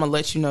song. I'm going to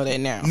let you know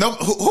that now. No,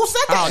 who said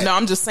that? Oh, no,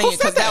 I'm just saying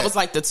because that was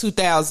like the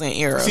 2000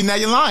 era. See, now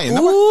you're lying.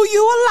 Ooh,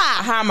 you a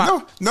lie. How am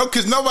I? No,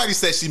 because nobody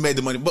said she made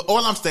the money. But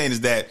all I'm saying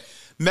is that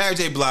Mary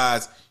J.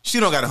 Blige, she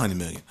don't got $100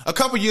 million. A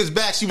couple years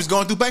back, she was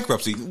going through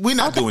bankruptcy. We're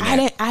not doing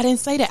that. I didn't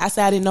say that. I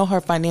said I didn't know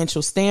her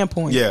financial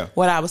standpoint. Yeah.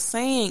 What I was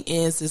saying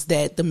is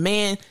that the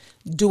man...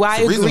 Do I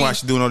agree? The reason why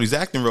she's doing all these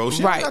acting roles,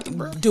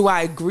 Do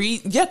I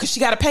agree? Yeah, because she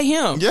got to pay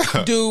him.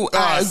 Yeah. Do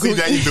I agree? See,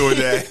 now you doing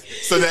that,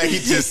 so that he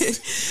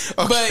just.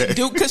 Okay.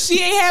 But because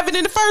she ain't have it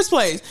in the first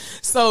place.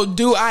 So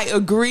do I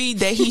agree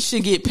that he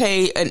should get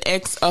paid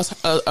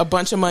a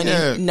bunch of money?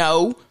 Yeah.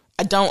 No.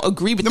 I don't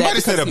agree with Nobody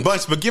that. Nobody said a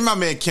bunch, but give my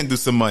man Kendall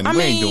some money.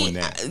 We ain't doing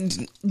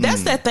that.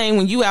 That's that thing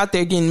when you out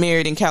there getting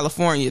married in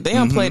California. They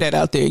don't play that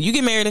out there. You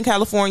get married in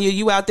California,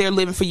 you out there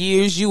living for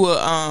years. You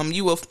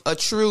a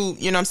true,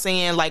 you know what I'm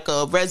saying, like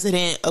a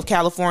resident of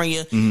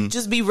California.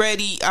 Just be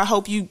ready. I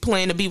hope you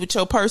plan to be with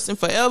your person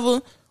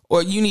forever,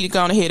 or you need to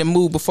go on ahead and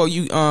move before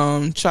you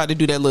try to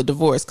do that little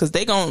divorce, because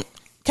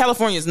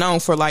California is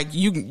known for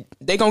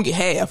they gonna get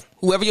half.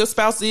 Whoever your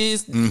spouse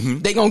is,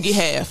 they gonna get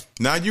half.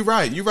 Now you're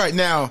right.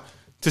 Now,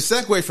 to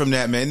segue from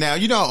that, man, now,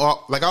 you know,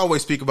 like I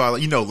always speak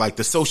about, you know, like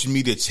the social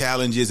media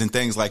challenges and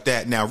things like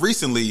that. Now,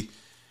 recently,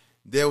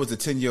 there was a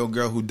 10-year-old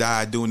girl who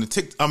died doing a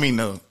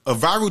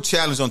viral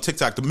challenge on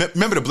TikTok.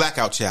 Remember the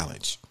Blackout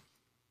Challenge?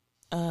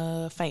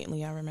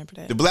 Faintly, I remember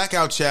that. The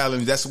Blackout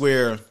Challenge, that's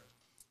where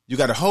you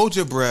got to hold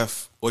your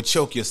breath or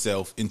choke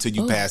yourself until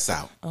you pass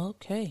out.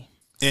 Okay.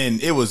 And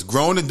it was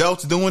grown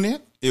adults doing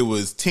it. It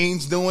was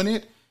teens doing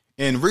it.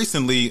 And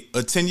recently, a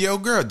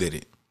 10-year-old girl did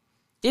it.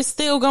 It's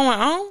still going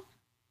on?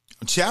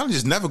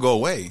 Challenges never go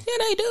away. Yeah,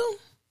 they do.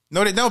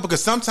 No, they don't,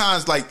 because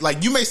sometimes,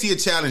 like you may see a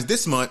challenge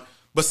this month,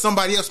 but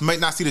somebody else might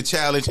not see the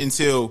challenge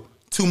until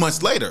 2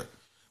 months later.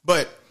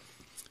 But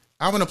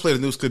I want to play the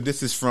news clip.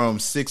 This is from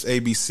 6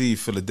 ABC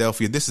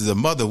Philadelphia. This is a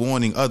mother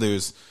warning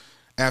others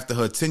after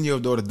her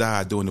 10-year-old daughter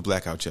died during the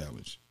Blackout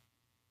Challenge.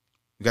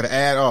 We got to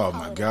add. Oh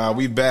my God,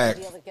 we back.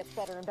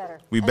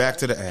 We back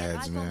to the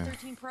ads, man.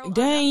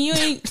 Dang, you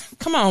ain't.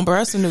 Come on,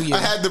 bro. It's a new year. I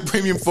had the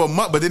premium for a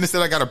month, but then it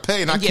said I got to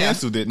pay, and I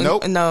canceled it.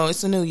 Nope. No,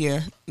 it's a new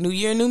year. New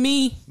year, new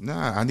me.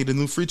 Nah, I need a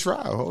new free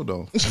trial. Hold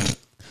on.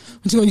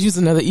 You want to use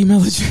another email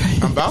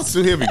address? I'm about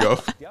to. Here we go.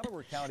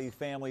 Delaware County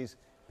families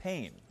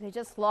pain. They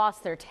just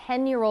lost their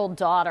 10-year-old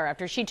daughter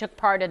after she took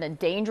part in a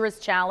dangerous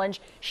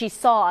challenge she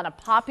saw on a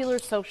popular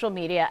social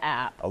media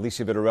app.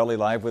 Alicia Vittorelli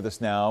live with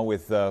us now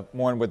with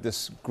more on what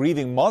this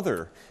grieving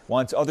mother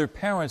wants other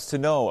parents to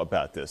know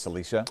about this.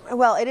 Alicia?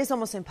 Well, it is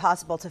almost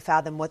impossible to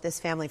fathom what this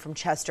family from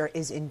Chester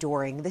is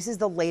enduring. This is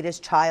the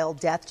latest child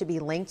death to be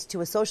linked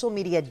to a social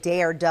media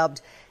dare dubbed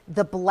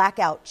the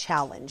Blackout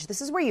Challenge.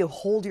 This is where you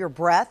hold your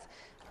breath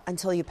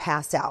until you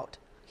pass out.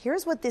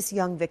 Here's what this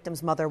young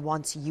victim's mother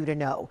wants you to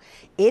know.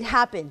 It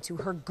happened to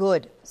her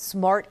good,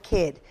 smart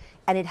kid,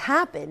 and it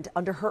happened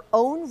under her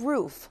own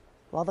roof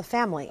while the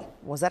family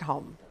was at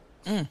home.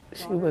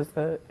 She was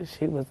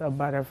a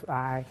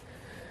butterfly.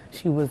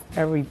 She was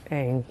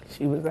everything.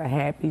 She was a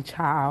happy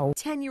child.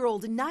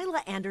 10-year-old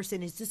Nyla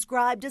Anderson is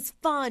described as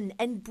fun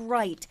and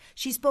bright.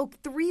 She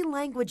spoke 3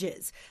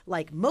 languages.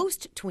 Like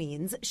most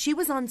tweens, she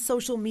was on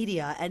social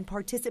media and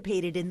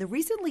participated in the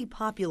recently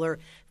popular,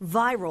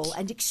 viral,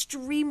 and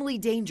extremely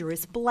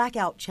dangerous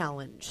Blackout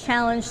Challenge.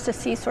 Challenge to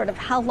see sort of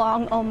how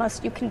long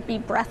almost you can be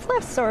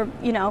breathless or,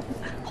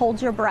 hold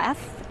your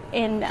breath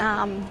in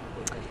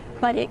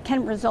but it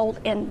can result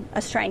in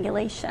a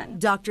strangulation.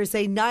 Doctors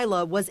say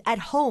Nyla was at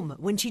home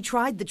when she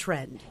tried the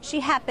trend.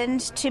 She happened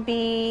to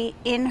be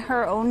in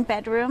her own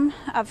bedroom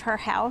of her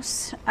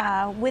house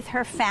with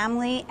her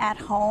family at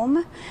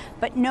home,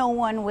 but no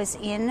one was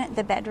in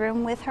the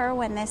bedroom with her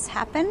when this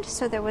happened,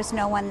 so there was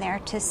no one there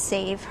to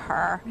save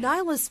her.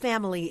 Nyla's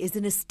family is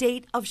in a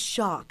state of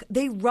shock.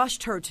 They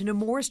rushed her to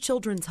Nemours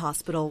Children's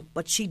Hospital,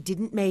 but she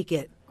didn't make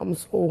it. I'm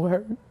so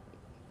hurt.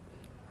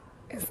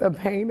 It's a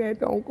pain that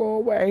don't go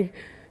away.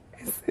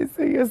 It sits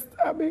in your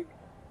stomach,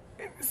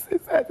 and it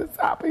sits at the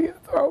top of your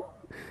throat.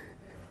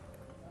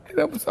 And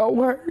I'm so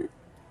hurt.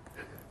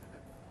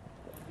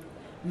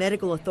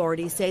 Medical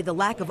authorities say the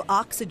lack of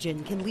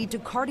oxygen can lead to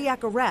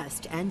cardiac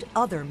arrest and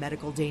other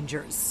medical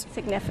dangers.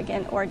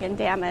 Significant organ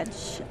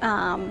damage,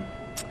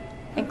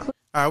 including.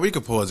 All right, we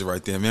could pause it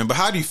right there, man. But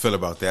how do you feel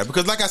about that?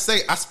 Because like I say,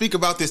 I speak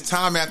about this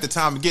time after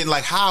time again,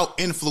 like how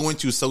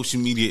influential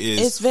social media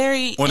is. It's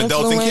very on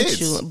adults and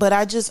kids. But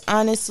I just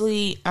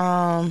honestly,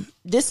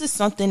 this is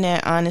something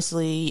that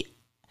honestly,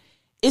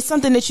 it's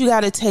something that you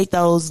got to take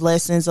those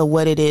lessons of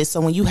what it is.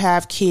 So when you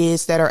have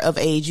kids that are of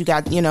age, you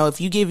got, if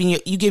you give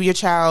your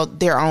child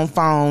their own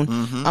phone,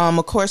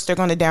 of course they're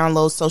going to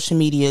download social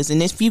medias.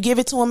 And if you give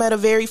it to them at a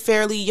very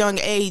fairly young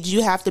age,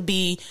 you have to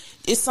be,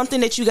 it's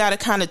something that you got to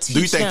kind of teach them.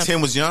 Do you think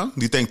Tim was young?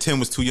 Do you think Tim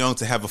was too young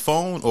to have a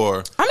phone?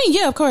 Or I mean,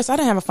 yeah, of course. I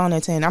didn't have a phone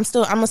at 10. I'm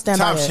gonna stand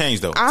by that. Times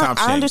changed though.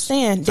 I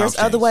understand. There's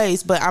other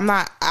ways, but I'm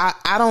not.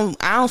 I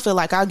don't feel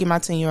like I'll give my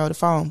 10-year-old a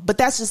phone. But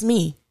that's just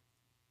me.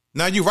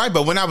 No, you're right.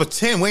 But when I was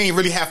 10, we ain't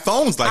really have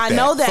phones like that. I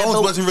know that.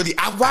 Phones wasn't really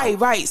out.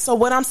 Right. So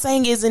what I'm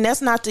saying is, and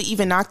that's not to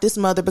even knock this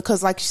mother,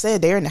 because like you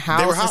said, they're in the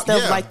house and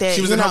stuff like that.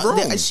 She was in her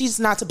room. She's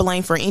not to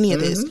blame for any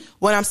of this.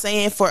 What I'm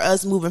saying for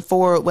us moving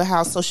forward with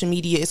how social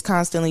media is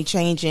constantly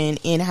changing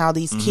and how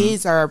these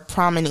kids are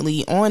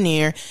prominently on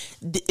there,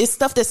 it's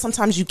stuff that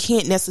sometimes you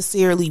can't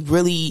necessarily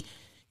really,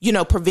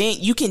 prevent.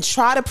 You can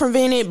try to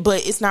prevent it,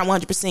 but it's not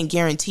 100%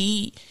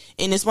 guaranteed.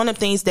 And it's one of the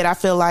things that I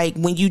feel like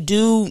when you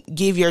do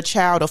give your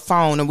child a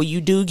phone, or when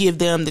you do give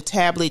them the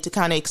tablet to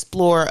kind of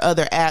explore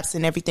other apps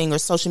and everything, or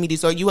social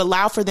medias, or you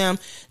allow for them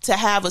to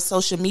have a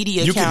social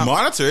media account. You can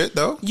monitor it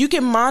though. You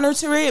can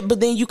monitor it, but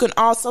then you can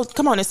also,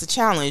 come on, it's a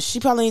challenge. She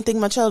probably didn't think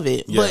much of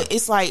it. Yeah. But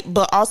it's like,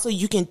 but also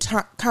you can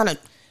kind of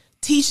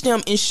teach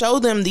them and show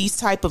them these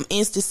type of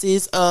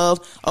instances of,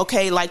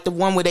 okay, like the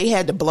one where they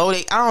had to blow,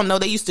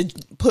 they used to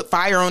put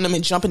fire on them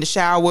and jump in the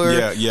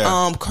shower,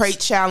 crate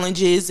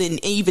challenges.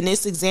 And even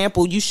this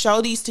example, you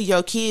show these to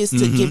your kids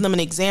to give them an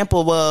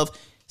example of,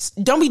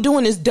 don't be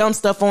doing this dumb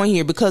stuff on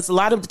here, because a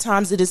lot of the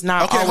times it is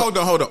not. Okay, hold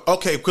on.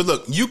 Okay, because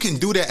look, you can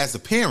do that as a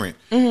parent,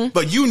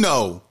 but I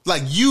know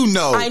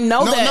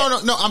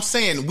that. No. I'm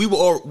saying we were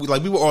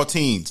all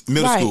teens,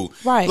 middle school.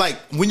 Right. Like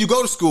when you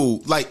go to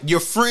school, like your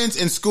friends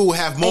in school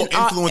have more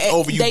influence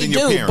over you than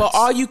your parents. But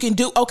all you can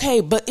do,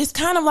 but it's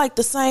kind of like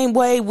the same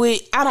way with,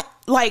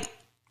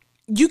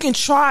 you can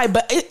try,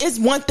 but it's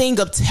one thing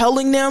of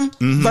telling them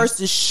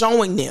versus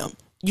showing them.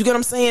 You get what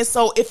I'm saying?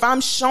 So if I'm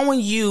showing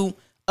you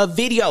a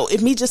video,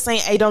 if me just saying,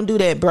 hey, don't do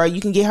that, bro,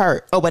 you can get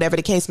hurt, or whatever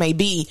the case may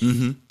be.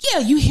 Yeah,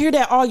 you hear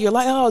that all year,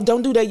 like, oh,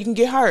 don't do that, you can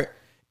get hurt.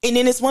 And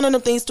then it's one of the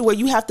things to where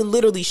you have to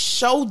literally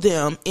show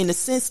them in the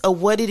sense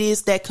of what it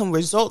is that can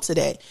result to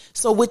that.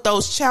 So with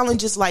those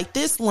challenges like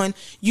this one,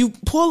 you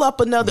pull up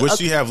another. Would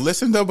she have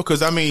listened though?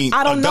 Because I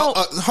don't know.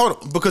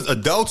 Hold on, because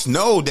adults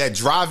know that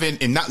driving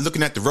and not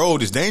looking at the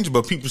road is dangerous,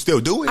 but people still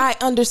do it. I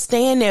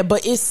understand that,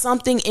 but it's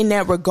something in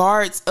that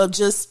regards of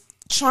just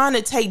trying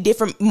to take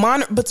different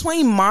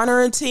between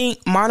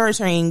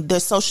monitoring the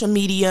social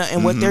media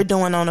and what they're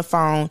doing on the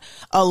phone,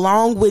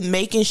 along with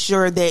making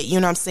sure that, you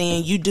know what I'm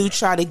saying, you do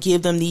try to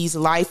give them these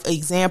life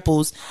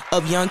examples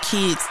of young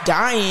kids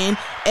dying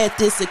at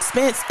this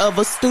expense of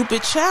a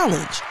stupid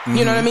challenge.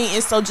 You know what I mean?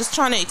 And so just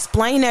trying to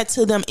explain that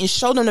to them and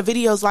show them the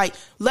videos, like,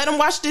 let them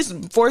watch this,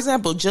 for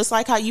example, just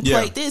like how you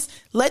played this,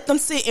 let them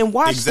sit and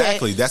watch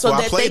exactly. That's why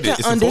I played it.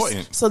 It's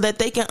important. So that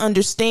they can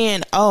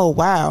understand, oh,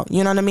 wow,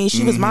 you know what I mean?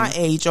 She was my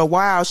age, or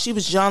wow, she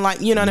was young,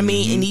 like, you know what I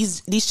mean? And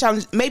these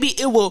challenges, maybe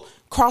it will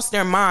cross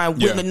their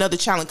mind when another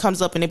challenge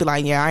comes up and they be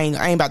like, yeah, I ain't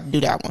about to do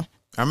that one.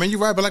 I mean, you're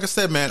right, but like I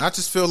said, man, I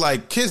just feel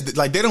like kids,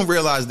 like, they don't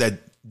realize that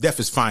death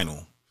is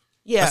final.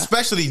 Yeah,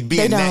 especially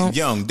being that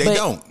young, they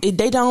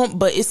don't.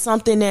 But it's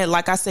something that,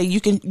 like I say, you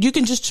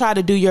can just try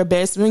to do your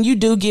best when you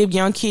do give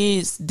young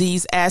kids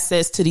these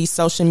access to these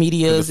social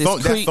medias.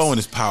 That phone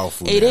is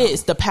powerful. It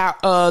is the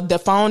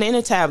phone and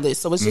the tablet.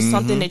 So it's just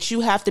something that you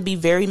have to be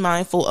very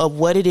mindful of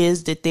what it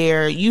is that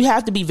you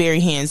have to be very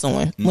hands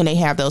on when they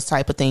have those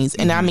type of things.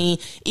 And I mean,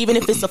 even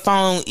if it's a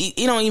phone, it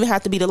don't even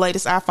have to be the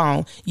latest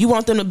iPhone. You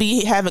want them to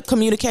be having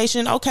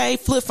communication? Okay,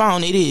 flip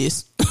phone. It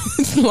is.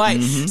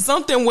 Like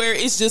something where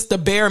it's just the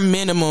bare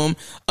minimum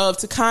of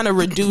to kind of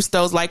reduce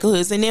those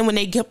likelihoods. And then when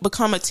they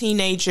become a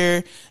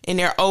teenager and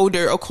they're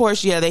older, of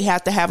course, they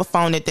have to have a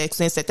phone at that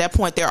sense. At that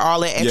point, they're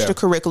all at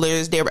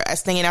extracurriculars. They're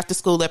staying after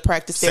school at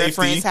practice. They're at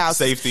friends' house.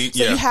 So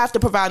you have to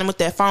provide them with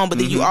that phone, but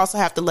then you also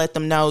have to let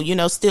them know,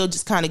 still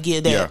just kind of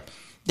give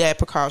that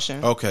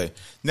precaution. Okay.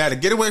 Now to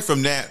get away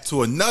from that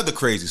to another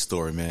crazy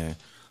story, man.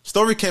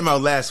 story came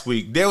out last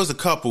week. There was a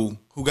couple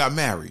who got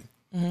married,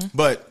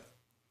 but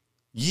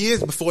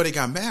years before they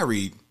got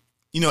married,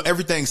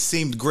 everything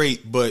seemed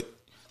great, but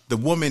the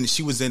woman,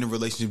 she was in a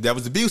relationship that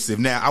was abusive.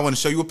 Now, I want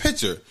to show you a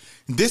picture.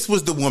 This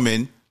was the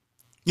woman,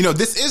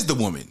 this is the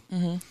woman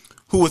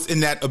who was in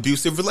that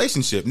abusive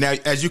relationship. Now,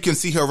 as you can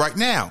see her right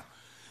now,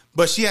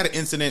 but she had an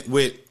incident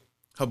with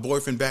her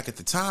boyfriend back at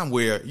the time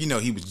where,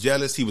 he was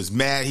jealous, he was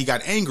mad, he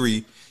got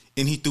angry,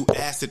 and he threw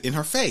acid in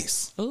her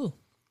face. Ooh.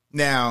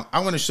 Now,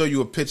 I want to show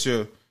you a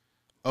picture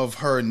of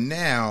her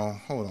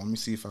now. Hold on, let me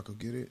see if I could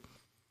get it.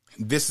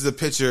 This is a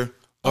picture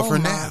of her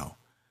now.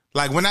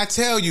 Like, when I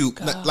tell you,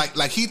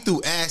 like he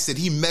threw acid,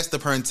 he messed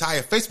up her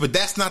entire face, but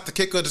that's not the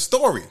kicker of the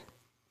story.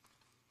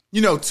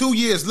 2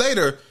 years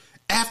later,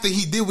 after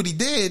he did what he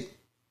did,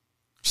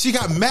 she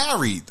got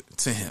married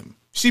to him.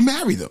 She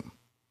married him.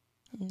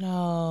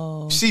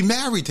 No. She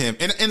married him.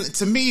 And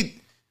to me,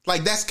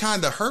 like, that's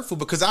kind of hurtful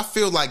because I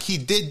feel like he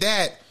did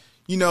that,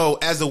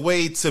 as a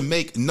way to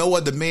make no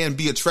other man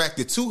be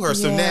attracted to her.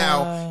 So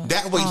now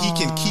that way he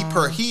can keep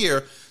her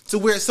here to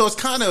where, so it's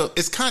kind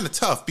of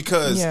tough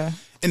because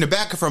in the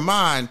back of her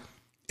mind,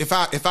 if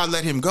I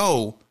let him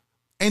go,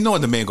 ain't no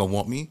other man gonna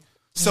want me.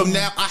 So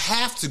now I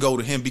have to go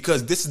to him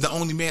because this is the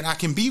only man I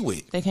can be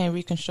with. They can't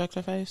reconstruct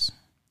her face.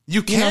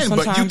 You can,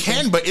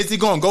 but is it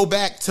gonna go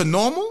back to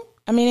normal?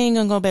 I mean, it ain't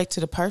gonna go back to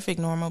the perfect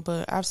normal,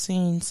 but I've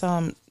seen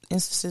some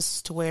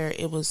instances to where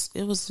it was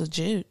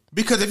legit.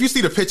 Because if you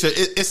see the picture,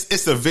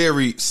 it's a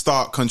very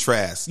stark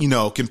contrast,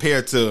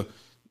 compared to,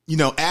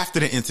 after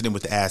the incident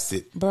with the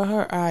acid. But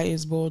her eye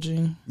is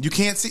bulging. You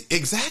can't see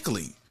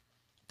exactly.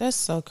 That's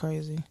so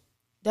crazy.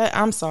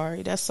 I'm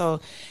sorry. It's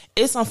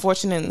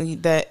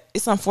unfortunate that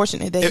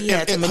he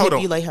had to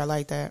manipulate her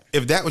like that.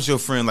 If that was your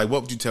friend, like,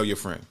 what would you tell your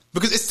friend?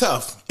 Because it's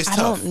tough. I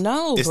don't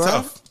know, it's bro.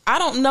 Tough. I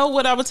don't know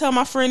what I would tell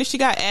my friend if she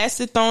got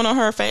acid thrown on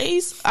her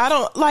face.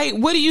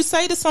 What do you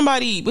say to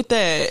somebody with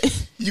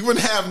that? You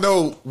wouldn't have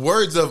no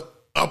words of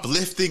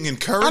uplifting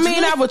encouragement. I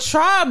mean, I would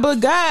try,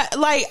 but God,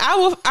 like,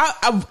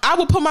 I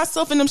would put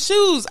myself in them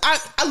shoes. I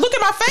look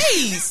at my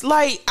face,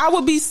 like, I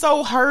would be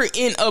so hurt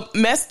and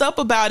messed up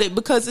about it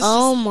because it's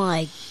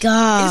my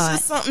God,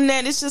 it's just something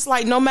that it's just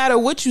like no matter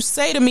what you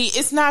say to me,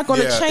 it's not going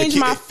to change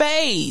my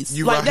face.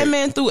 Like right. That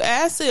man threw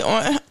acid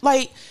on,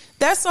 like.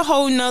 That's a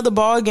whole nother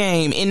ball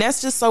game, and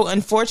that's just so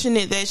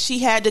unfortunate that she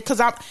had to.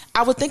 Because I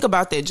would think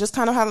about that, just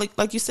kind of how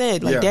like you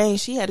said, like dang,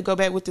 she had to go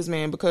back with this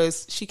man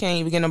because she can't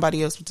even get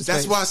nobody else with this.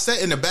 That's why I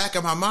said in the back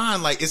of my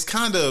mind, like it's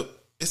that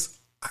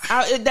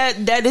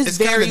is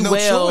very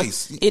well.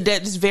 That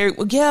is very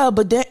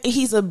but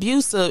he's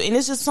abusive, and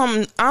it's just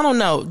something I don't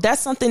know.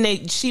 That's something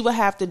that she would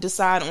have to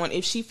decide on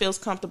if she feels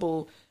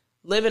comfortable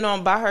living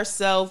on by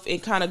herself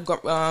and kind of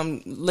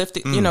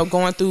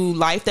going through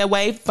life that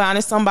way,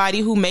 finding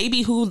somebody who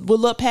will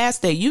look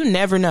past that. You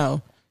never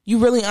know. You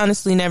really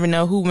honestly never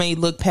know who may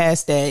look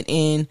past that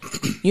and,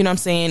 you know what I'm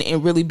saying,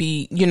 and really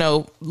be,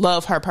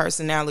 love her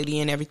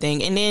personality and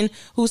everything. And then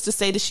who's to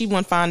say that she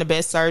wouldn't find the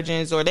best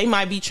surgeons, or they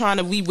might be trying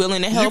to be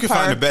willing to help her. You can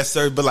find the best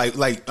surgeon, but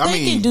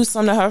they can do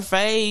something to her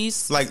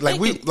face.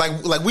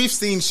 We've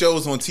seen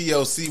shows on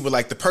TLC where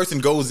like the person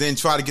goes in,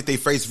 try to get their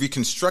face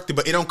reconstructed,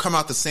 but it don't come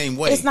out the same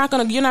way. You're not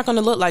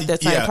gonna look like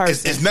that same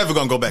person. It's never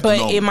gonna go back to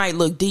normal. But it might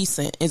look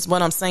decent, is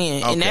what I'm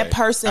saying. Okay. And that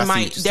person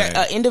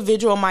an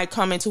individual might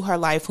come into her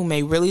life who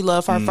may really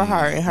love her for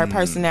her and her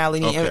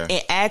personality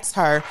and ask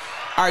her,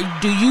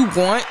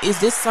 is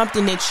this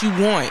something that you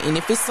want? And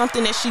if it's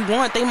something that she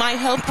wants, they might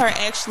help her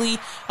actually,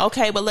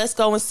 okay, but let's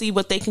go and see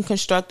what they can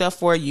construct up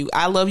for you.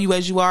 I love you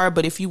as you are,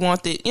 but if you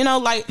want it,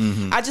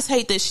 I just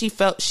hate that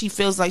she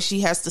feels like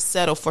she has to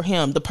settle for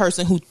him, the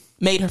person who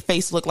made her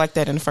face look like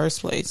that in the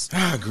first place.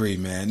 I agree,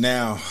 man.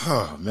 Now,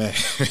 oh man.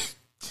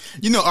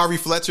 Ari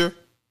Fletcher?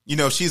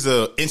 She's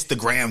a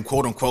Instagram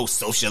quote unquote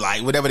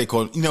socialite, whatever they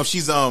call it.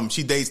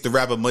 She dates the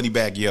rapper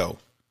Moneybagg Yo.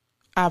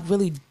 I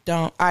really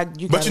don't. But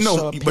you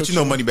know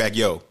Moneybagg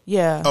Yo.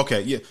 Yeah.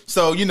 Okay. Yeah.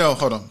 So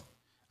hold on.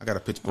 I got a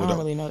picture pulled up. I don't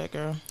really know that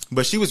girl.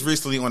 But she was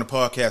recently on a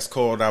podcast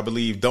called, I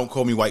believe, "Don't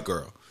Call Me White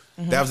Girl."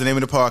 Mm-hmm. That was the name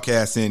of the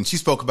podcast, and she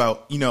spoke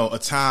about a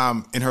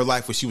time in her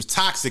life where she was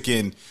toxic,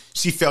 and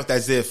she felt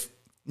as if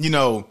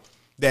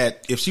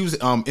that if she was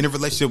in a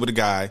relationship with a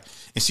guy,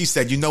 and she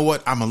said, "You know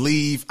what? I'm gonna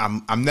leave.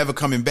 I'm never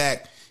coming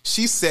back."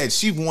 She said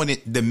she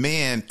wanted the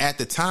man at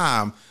the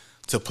time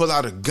to pull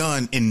out a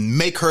gun and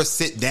make her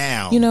sit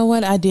down. You know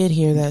what? I did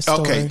hear that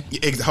story.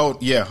 Okay.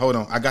 Hold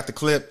on. I got the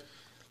clip.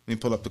 Let me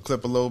pull up the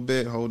clip a little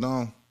bit. Hold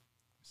on.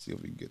 See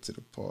if we can get to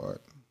the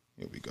part.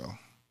 Here we go.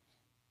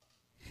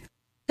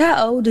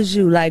 How old is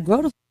you? Like,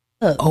 grow the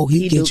up. Oh,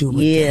 he get you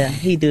with that.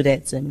 He do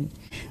that to me.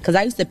 Because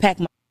I used to pack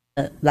my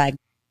up. Like,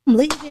 I'm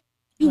leaving.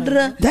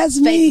 That's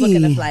Facebook me.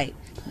 Booking a flight.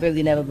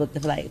 Really never booked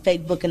a flight.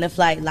 Fake booking a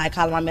flight. Like,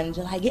 calling my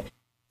manager, like,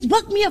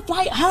 book me a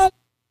flight home.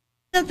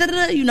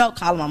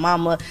 Calling my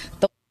mama,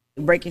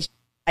 breaking shit,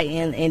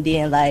 and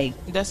then like.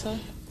 That's her?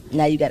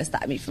 Now you got to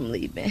stop me from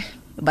leaving.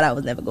 But I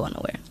was never going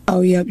nowhere.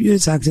 Oh, yep, you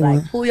talk to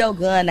her. Pull your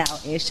gun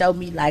out and show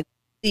me, like,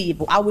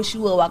 leave. I wish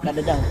you would walk out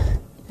the door.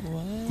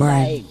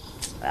 Right. Like,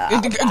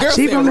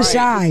 She from the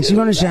Shine. She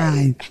from the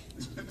Shine.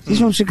 She's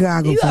from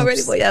Chicago. You folks.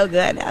 already put your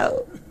gun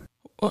out.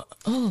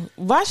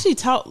 Why she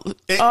talk?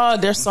 Oh,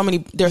 there's so many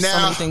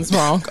things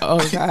wrong.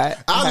 Oh God,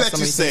 I'll let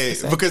you say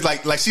it because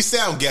like she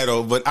sound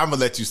ghetto, but I'm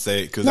gonna let you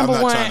say it because I'm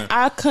Number not one, trying to.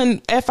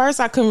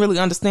 I couldn't really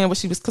understand what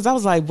she was, because I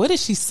was like, what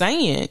is she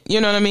saying? You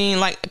know what I mean?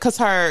 Like, because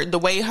I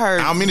don't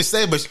mean to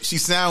say it, but she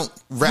sound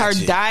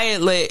ratchet. Her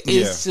dialect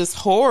is just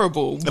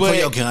horrible. Put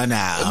your gun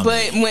out.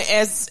 But when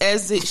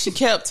she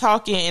kept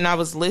talking and I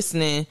was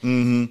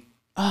listening,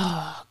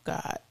 oh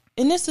God,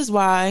 and this is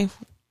why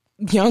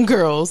young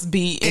girls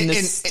be in the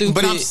stupid.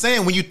 But I'm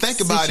saying, when you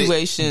think about it,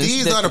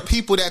 these are the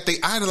people that they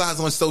idolize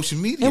on social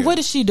media. And what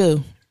does she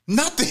do?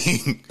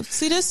 Nothing.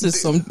 See, that's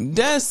some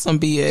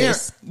BS. Yeah.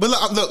 But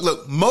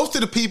look, most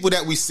of the people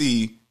that we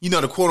see,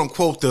 the quote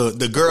unquote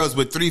the girls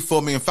with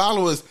 3-4 million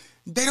followers,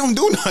 they don't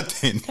do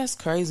nothing. That's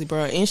crazy,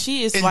 bro. And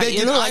she is and like,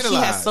 it look like she has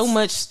idolized. so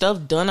much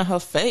stuff done to her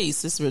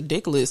face. It's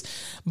ridiculous.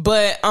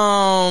 But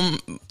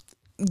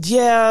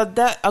yeah,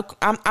 that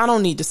I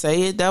don't need to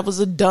say it. That was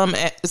a dumb.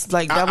 It's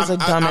like that was a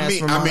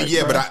dumbass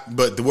remark.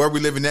 But the world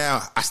we live in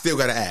now, I still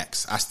gotta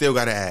ask,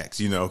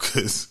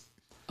 because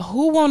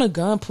who want a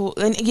gun pull?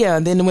 And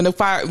then when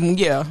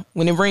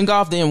when it ring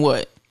off, then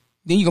what?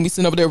 Then you're gonna be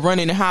sitting over there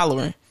running and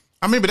hollering.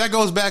 I mean, but that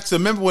goes back to,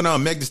 remember when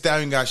Meg Thee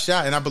Stallion got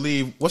shot, and I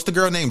believe, what's the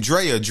girl name?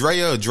 Drea,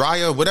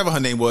 whatever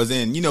her name was,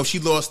 and she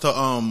lost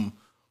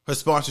her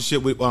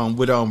sponsorship with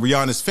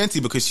Rihanna's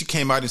Fenty because she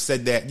came out and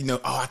said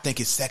that, I think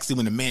it's sexy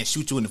when a man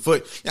shoots you in the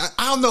foot.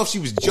 I don't know if she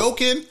was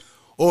joking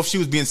or if she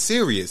was being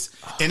serious.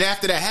 And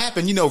after that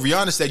happened,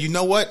 Rihanna said, you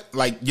know what?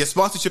 Like, your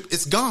sponsorship,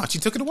 it's gone. She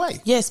took it away.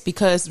 Yes,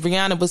 because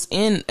Rihanna was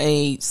in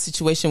a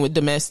situation with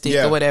domestic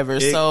or whatever.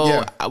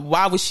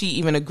 Why would she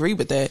even agree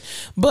with that?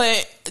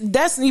 But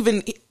that's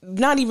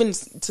not even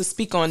to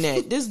speak on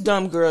that. This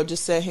dumb girl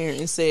just sat here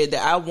and said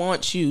that I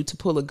want you to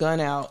pull a gun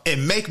out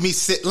and make me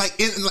sit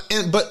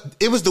but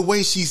it was the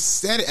way she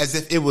said it, as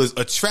if it was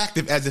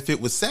attractive, as if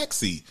it was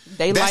sexy.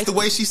 That's the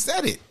way she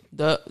said it.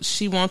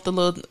 She want the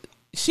little.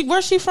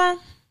 Where's she from?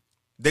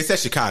 They said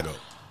Chicago.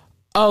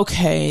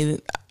 Okay,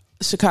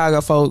 Chicago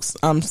folks.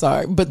 I'm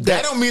sorry, but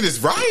that don't mean it's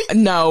right.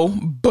 No,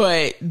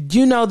 but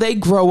they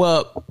grow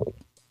up.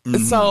 Mm-hmm.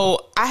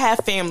 So I have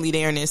family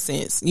there in that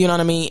sense. You know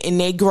what I mean? And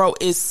they grow.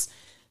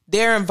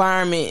 Their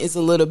environment is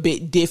a little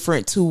bit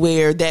different to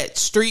where that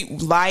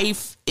street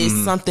life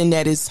is something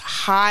that is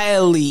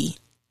highly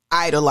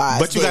idolized.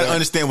 But you got to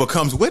understand what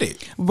comes with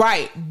it,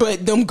 right?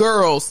 But them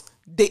girls,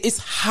 it's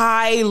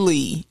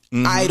highly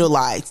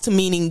idolized,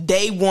 meaning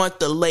they want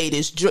the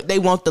latest. They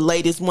want the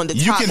latest one. The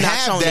top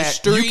notch on the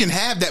street. You can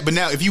have that, but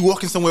now if you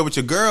walking somewhere with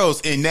your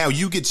girls and now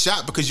you get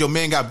shot because your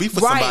man got beef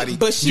with somebody,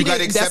 but you got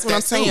to accept that's what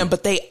I'm saying. too.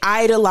 But they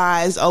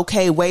idolize,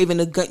 waving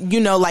a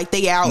gun. Like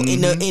they out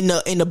in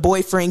the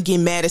boyfriend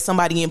getting mad at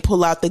somebody and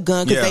pull out the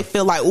gun because they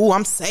feel like, oh,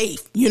 I'm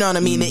safe. You know what I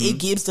mean? And it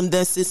gives them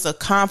this sense of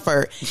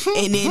comfort.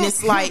 And then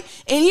it's like,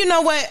 and you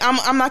know what?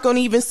 I'm not going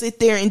to even sit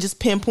there and just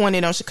pinpoint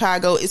it on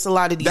Chicago. It's a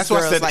lot of these girls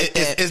what I said, like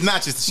that. It's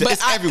not just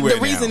it's everywhere. The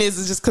reason is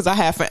just because I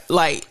have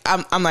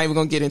I'm not even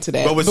gonna get into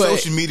that. But with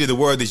social media, the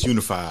world is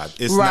unified.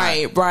 It's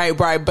right.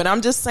 But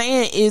I'm just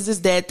saying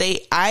is that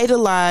they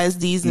idolize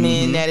these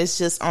men that is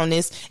just on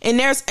this.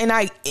 And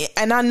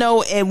I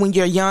know, and when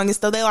you're young and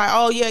stuff, they're like,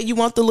 oh yeah, you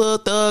want the little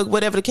thug,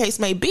 whatever the case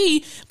may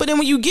be. But then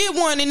when you get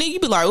one, and then you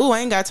be like, oh, I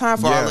ain't got time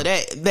for all of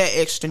that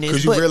extraness.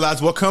 Because you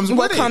realize what comes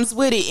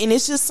with it, and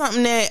it's just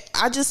something that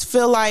I just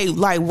feel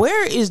like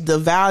where is the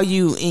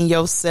value in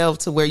yourself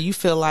to where you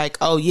feel like,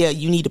 oh yeah,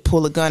 you need to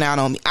pull a gun out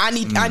on me. I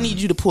need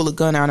you to pull a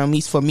gun out on me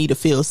for me to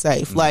feel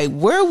safe. Like,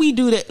 where we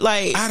do that?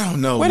 Like, I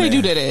don't know where they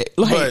do that at.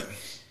 Like, but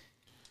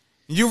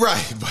you're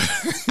right.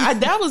 But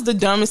that was the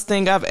dumbest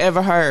thing I've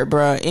ever heard,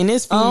 bro. And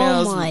it's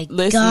females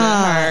listening to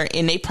her,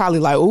 and they probably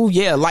like, oh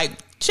yeah, like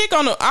chick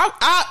on the.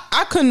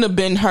 I couldn't have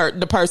been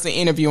the person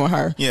interviewing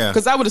her. Yeah,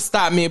 because I would have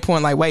stopped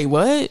midpoint. Like, wait,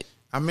 what?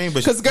 I mean,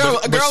 but girl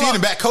she in the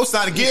back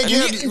co-sign again.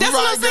 That's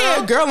what I'm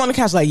saying. Girl on the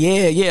couch, like,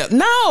 yeah.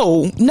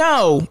 No.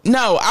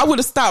 I would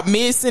have stopped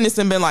mid sentence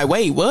and been like,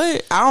 wait,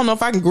 what? I don't know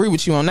if I can agree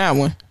with you on that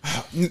one.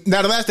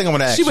 Now, the last thing I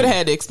want to ask you. She would have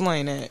had to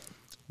explain that.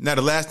 Now,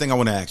 the last thing I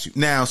want to ask you.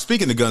 Now,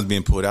 speaking of guns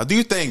being pulled out, do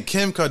you think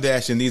Kim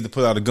Kardashian needs to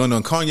pull out a gun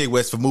on Kanye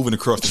West for moving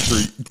across the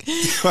street?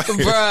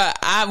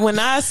 Bruh, when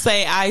I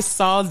say I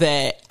saw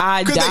that,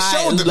 I died laughing. Because they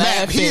showed the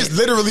map. He is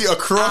literally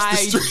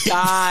across the street.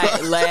 I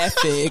died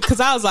laughing.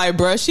 Because I was like,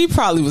 bruh, she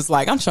probably was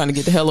like, I'm trying to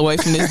get the hell away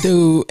from this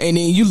dude. And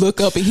then you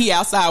look up and he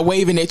outside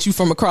waving at you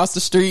from across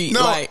the street.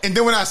 No, and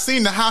then when I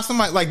seen the house, I'm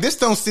like, this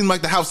don't seem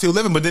like the house he'll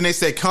live in. But then they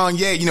said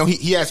Kanye,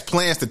 he has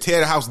plans to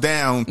tear the house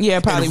down. Yeah,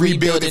 probably and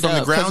rebuild it from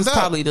the ground up.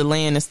 Probably the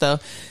land and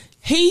stuff.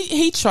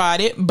 He tried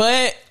it,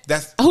 but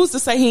who's to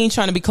say he ain't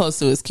trying to be close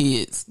to his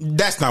kids?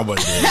 That's not what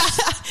it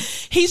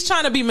is. He's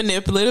trying to be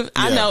manipulative. Yeah.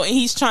 I know, and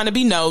he's trying to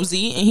be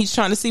nosy, and he's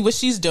trying to see what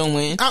she's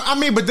doing. I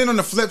mean, but then on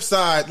the flip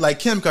side, like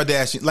Kim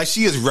Kardashian, like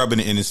she is rubbing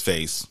it in his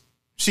face.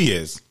 She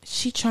is.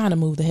 She trying to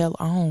move the hell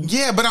on.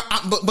 Yeah,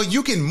 but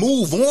you can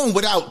move on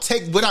without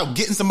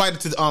getting somebody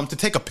to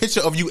take a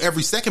picture of you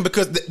every second,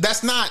 because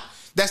that's not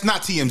That's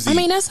not TMZ. I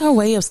mean, that's her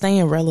way of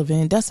staying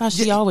relevant. That's how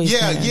she always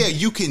been. Yeah,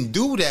 you can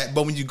do that,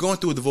 but when you're going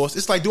through a divorce,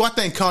 it's like, do I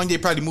think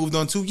Kanye probably moved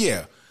on too?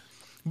 Yeah.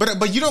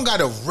 But you don't got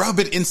to rub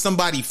it in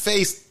somebody's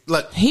face.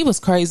 Like, he was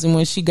crazy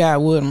when she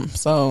got with him.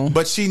 So,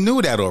 but she knew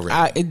that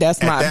already.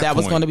 That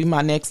was going to be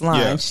my next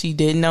line. Yeah. She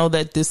didn't know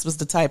that this was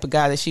the type of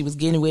guy that she was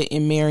getting with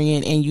and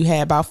marrying, and you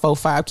had about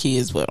 4-5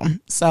 kids with him.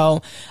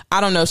 So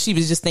I don't know if she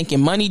was just thinking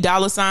money,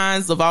 dollar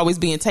signs of always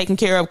being taken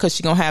care of because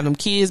she gonna have them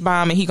kids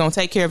by him, and he gonna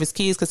take care of his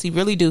kids because he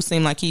really do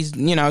seem like he's,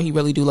 he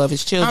really do love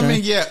his children. I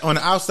mean, yeah, on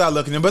the outside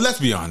looking in, but let's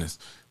be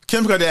honest,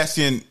 Kim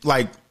Kardashian,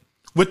 like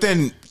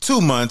within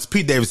 2 months,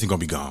 Pete Davidson gonna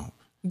be gone.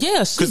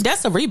 Yeah,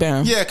 that's a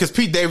rebound. Yeah, because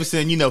Pete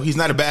Davidson, he's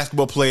not a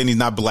basketball player and he's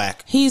not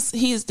black. That's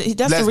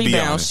a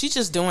rebound. She's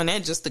just doing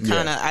that just to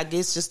kind of, I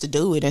guess, just to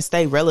do it and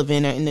stay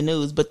relevant in the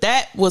news. But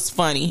that was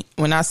funny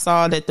when I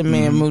saw that the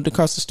man moved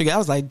across the street. I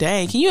was like,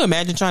 dang, can you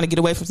imagine trying to get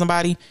away from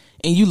somebody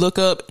and you look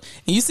up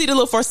and you see the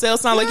little for sale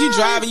sign, like you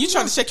driving, you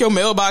trying to check your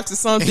mailbox or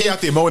something. And he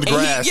out there mowing the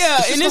grass.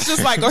 And it's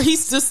just like, or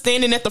he's just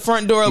standing at the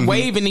front door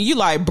waving, and you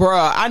like,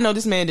 bruh, I know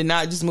this man did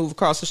not just move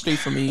across the street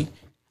from me.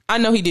 I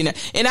know he didn't.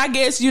 And I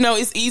guess,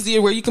 it's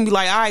easier where you can be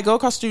like, all right, go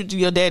across the street to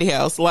your daddy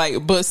house.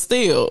 Like, but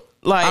still,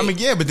 like, I mean,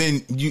 yeah, but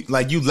then you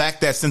lack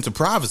that sense of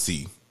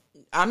privacy.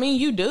 I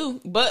mean, you do.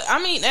 But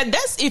I mean,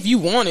 that's if you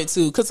wanted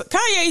to. Because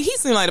Kanye, he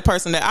seemed like a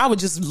person that I would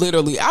just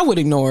I would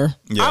ignore.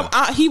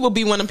 Yeah. He would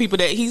be one of the people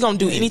that he's going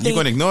to do anything. You're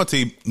going to ignore it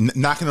till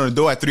knocking on the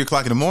door at 3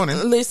 o'clock in the morning.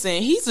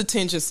 Listen, he's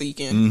attention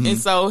seeking. And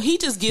so he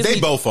just gives They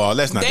both are.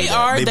 Let's not do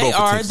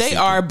that. They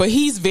are. But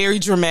he's very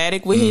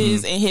dramatic with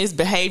his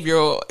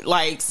behavior.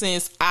 Like,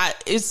 since I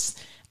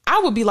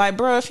would be like,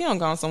 bro, if you don't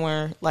go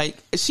somewhere, like,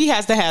 she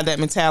has to have that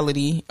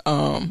mentality,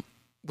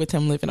 with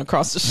him living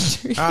across the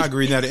street. I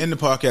agree. Now, to end the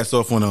podcast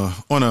off on a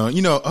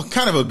a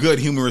kind of a good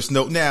humorous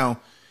note. Now,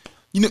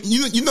 you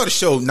know the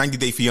show 90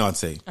 Day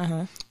Fiance.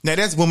 Now,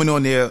 there's a woman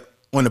on there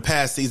on the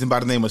past season by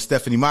the name of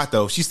Stephanie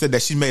Matto. She said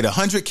that she made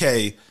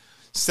 $100K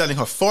selling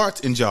her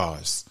farts in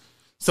jars.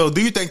 So,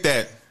 do you think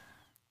that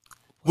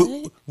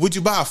would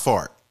you buy a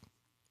fart?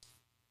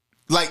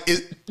 Like,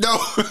 no,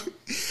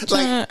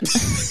 like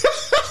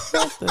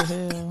what the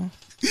hell?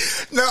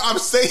 No, I'm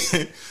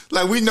saying,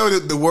 like, we know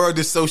that the world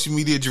is social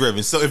media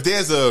driven. So if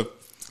there's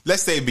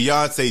let's say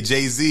Beyonce,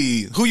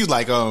 Jay-Z, who you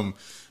like,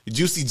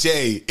 Juicy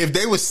J, if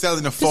they were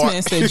selling a fart.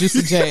 This man said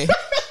Juicy J.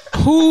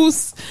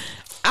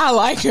 I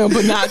like him,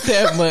 but not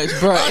that much,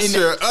 bro.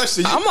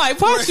 Usher. I'm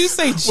like, why don't you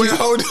say Juicy? Wait,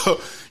 hold up.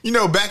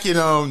 Back in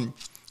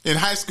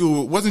high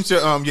school, wasn't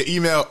your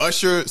email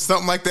Usher,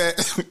 something like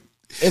that?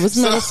 It was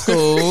middle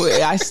school.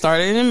 I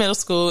started in middle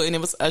school, and it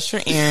was Usher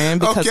Aaron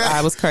because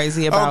I was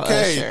crazy about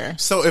Usher.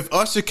 So if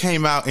Usher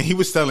came out and he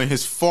was selling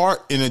his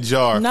fart in a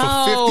jar for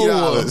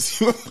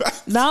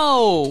 $50,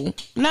 no.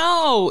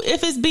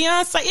 If it's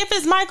Beyonce, if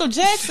it's Michael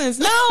Jackson's,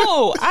 no,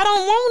 I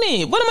don't want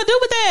it. What am I do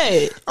with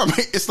that? I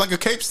mean, it's like a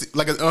cape,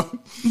 like a. Bro,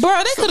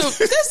 they could have.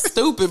 That's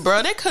stupid,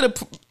 bro. They could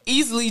have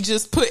easily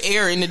just put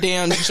air in the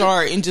damn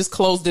jar and just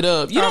closed it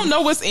up. You don't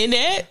know what's in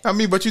that. I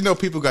mean, but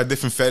people got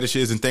different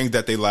fetishes and things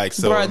that they like.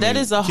 So, bro, that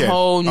is a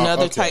whole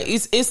nother type.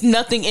 It's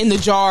nothing in the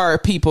jar,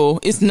 people.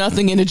 It's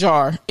nothing in the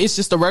jar. It's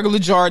just a regular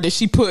jar that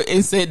she put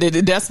and said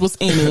that that's what's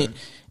in it.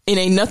 It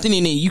ain't nothing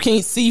in it. You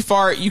can't see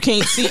fart. You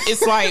can't see.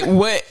 It's like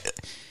what.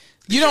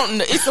 You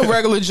don't. It's a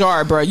regular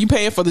jar, bro. You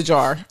paying for the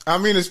jar. I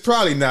mean, it's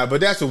probably not, but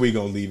that's what we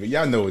gonna leave it.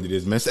 Y'all know what it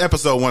is, man. It's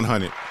episode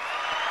 100.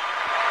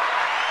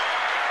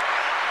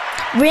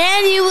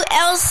 Brand new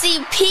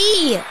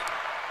LCP.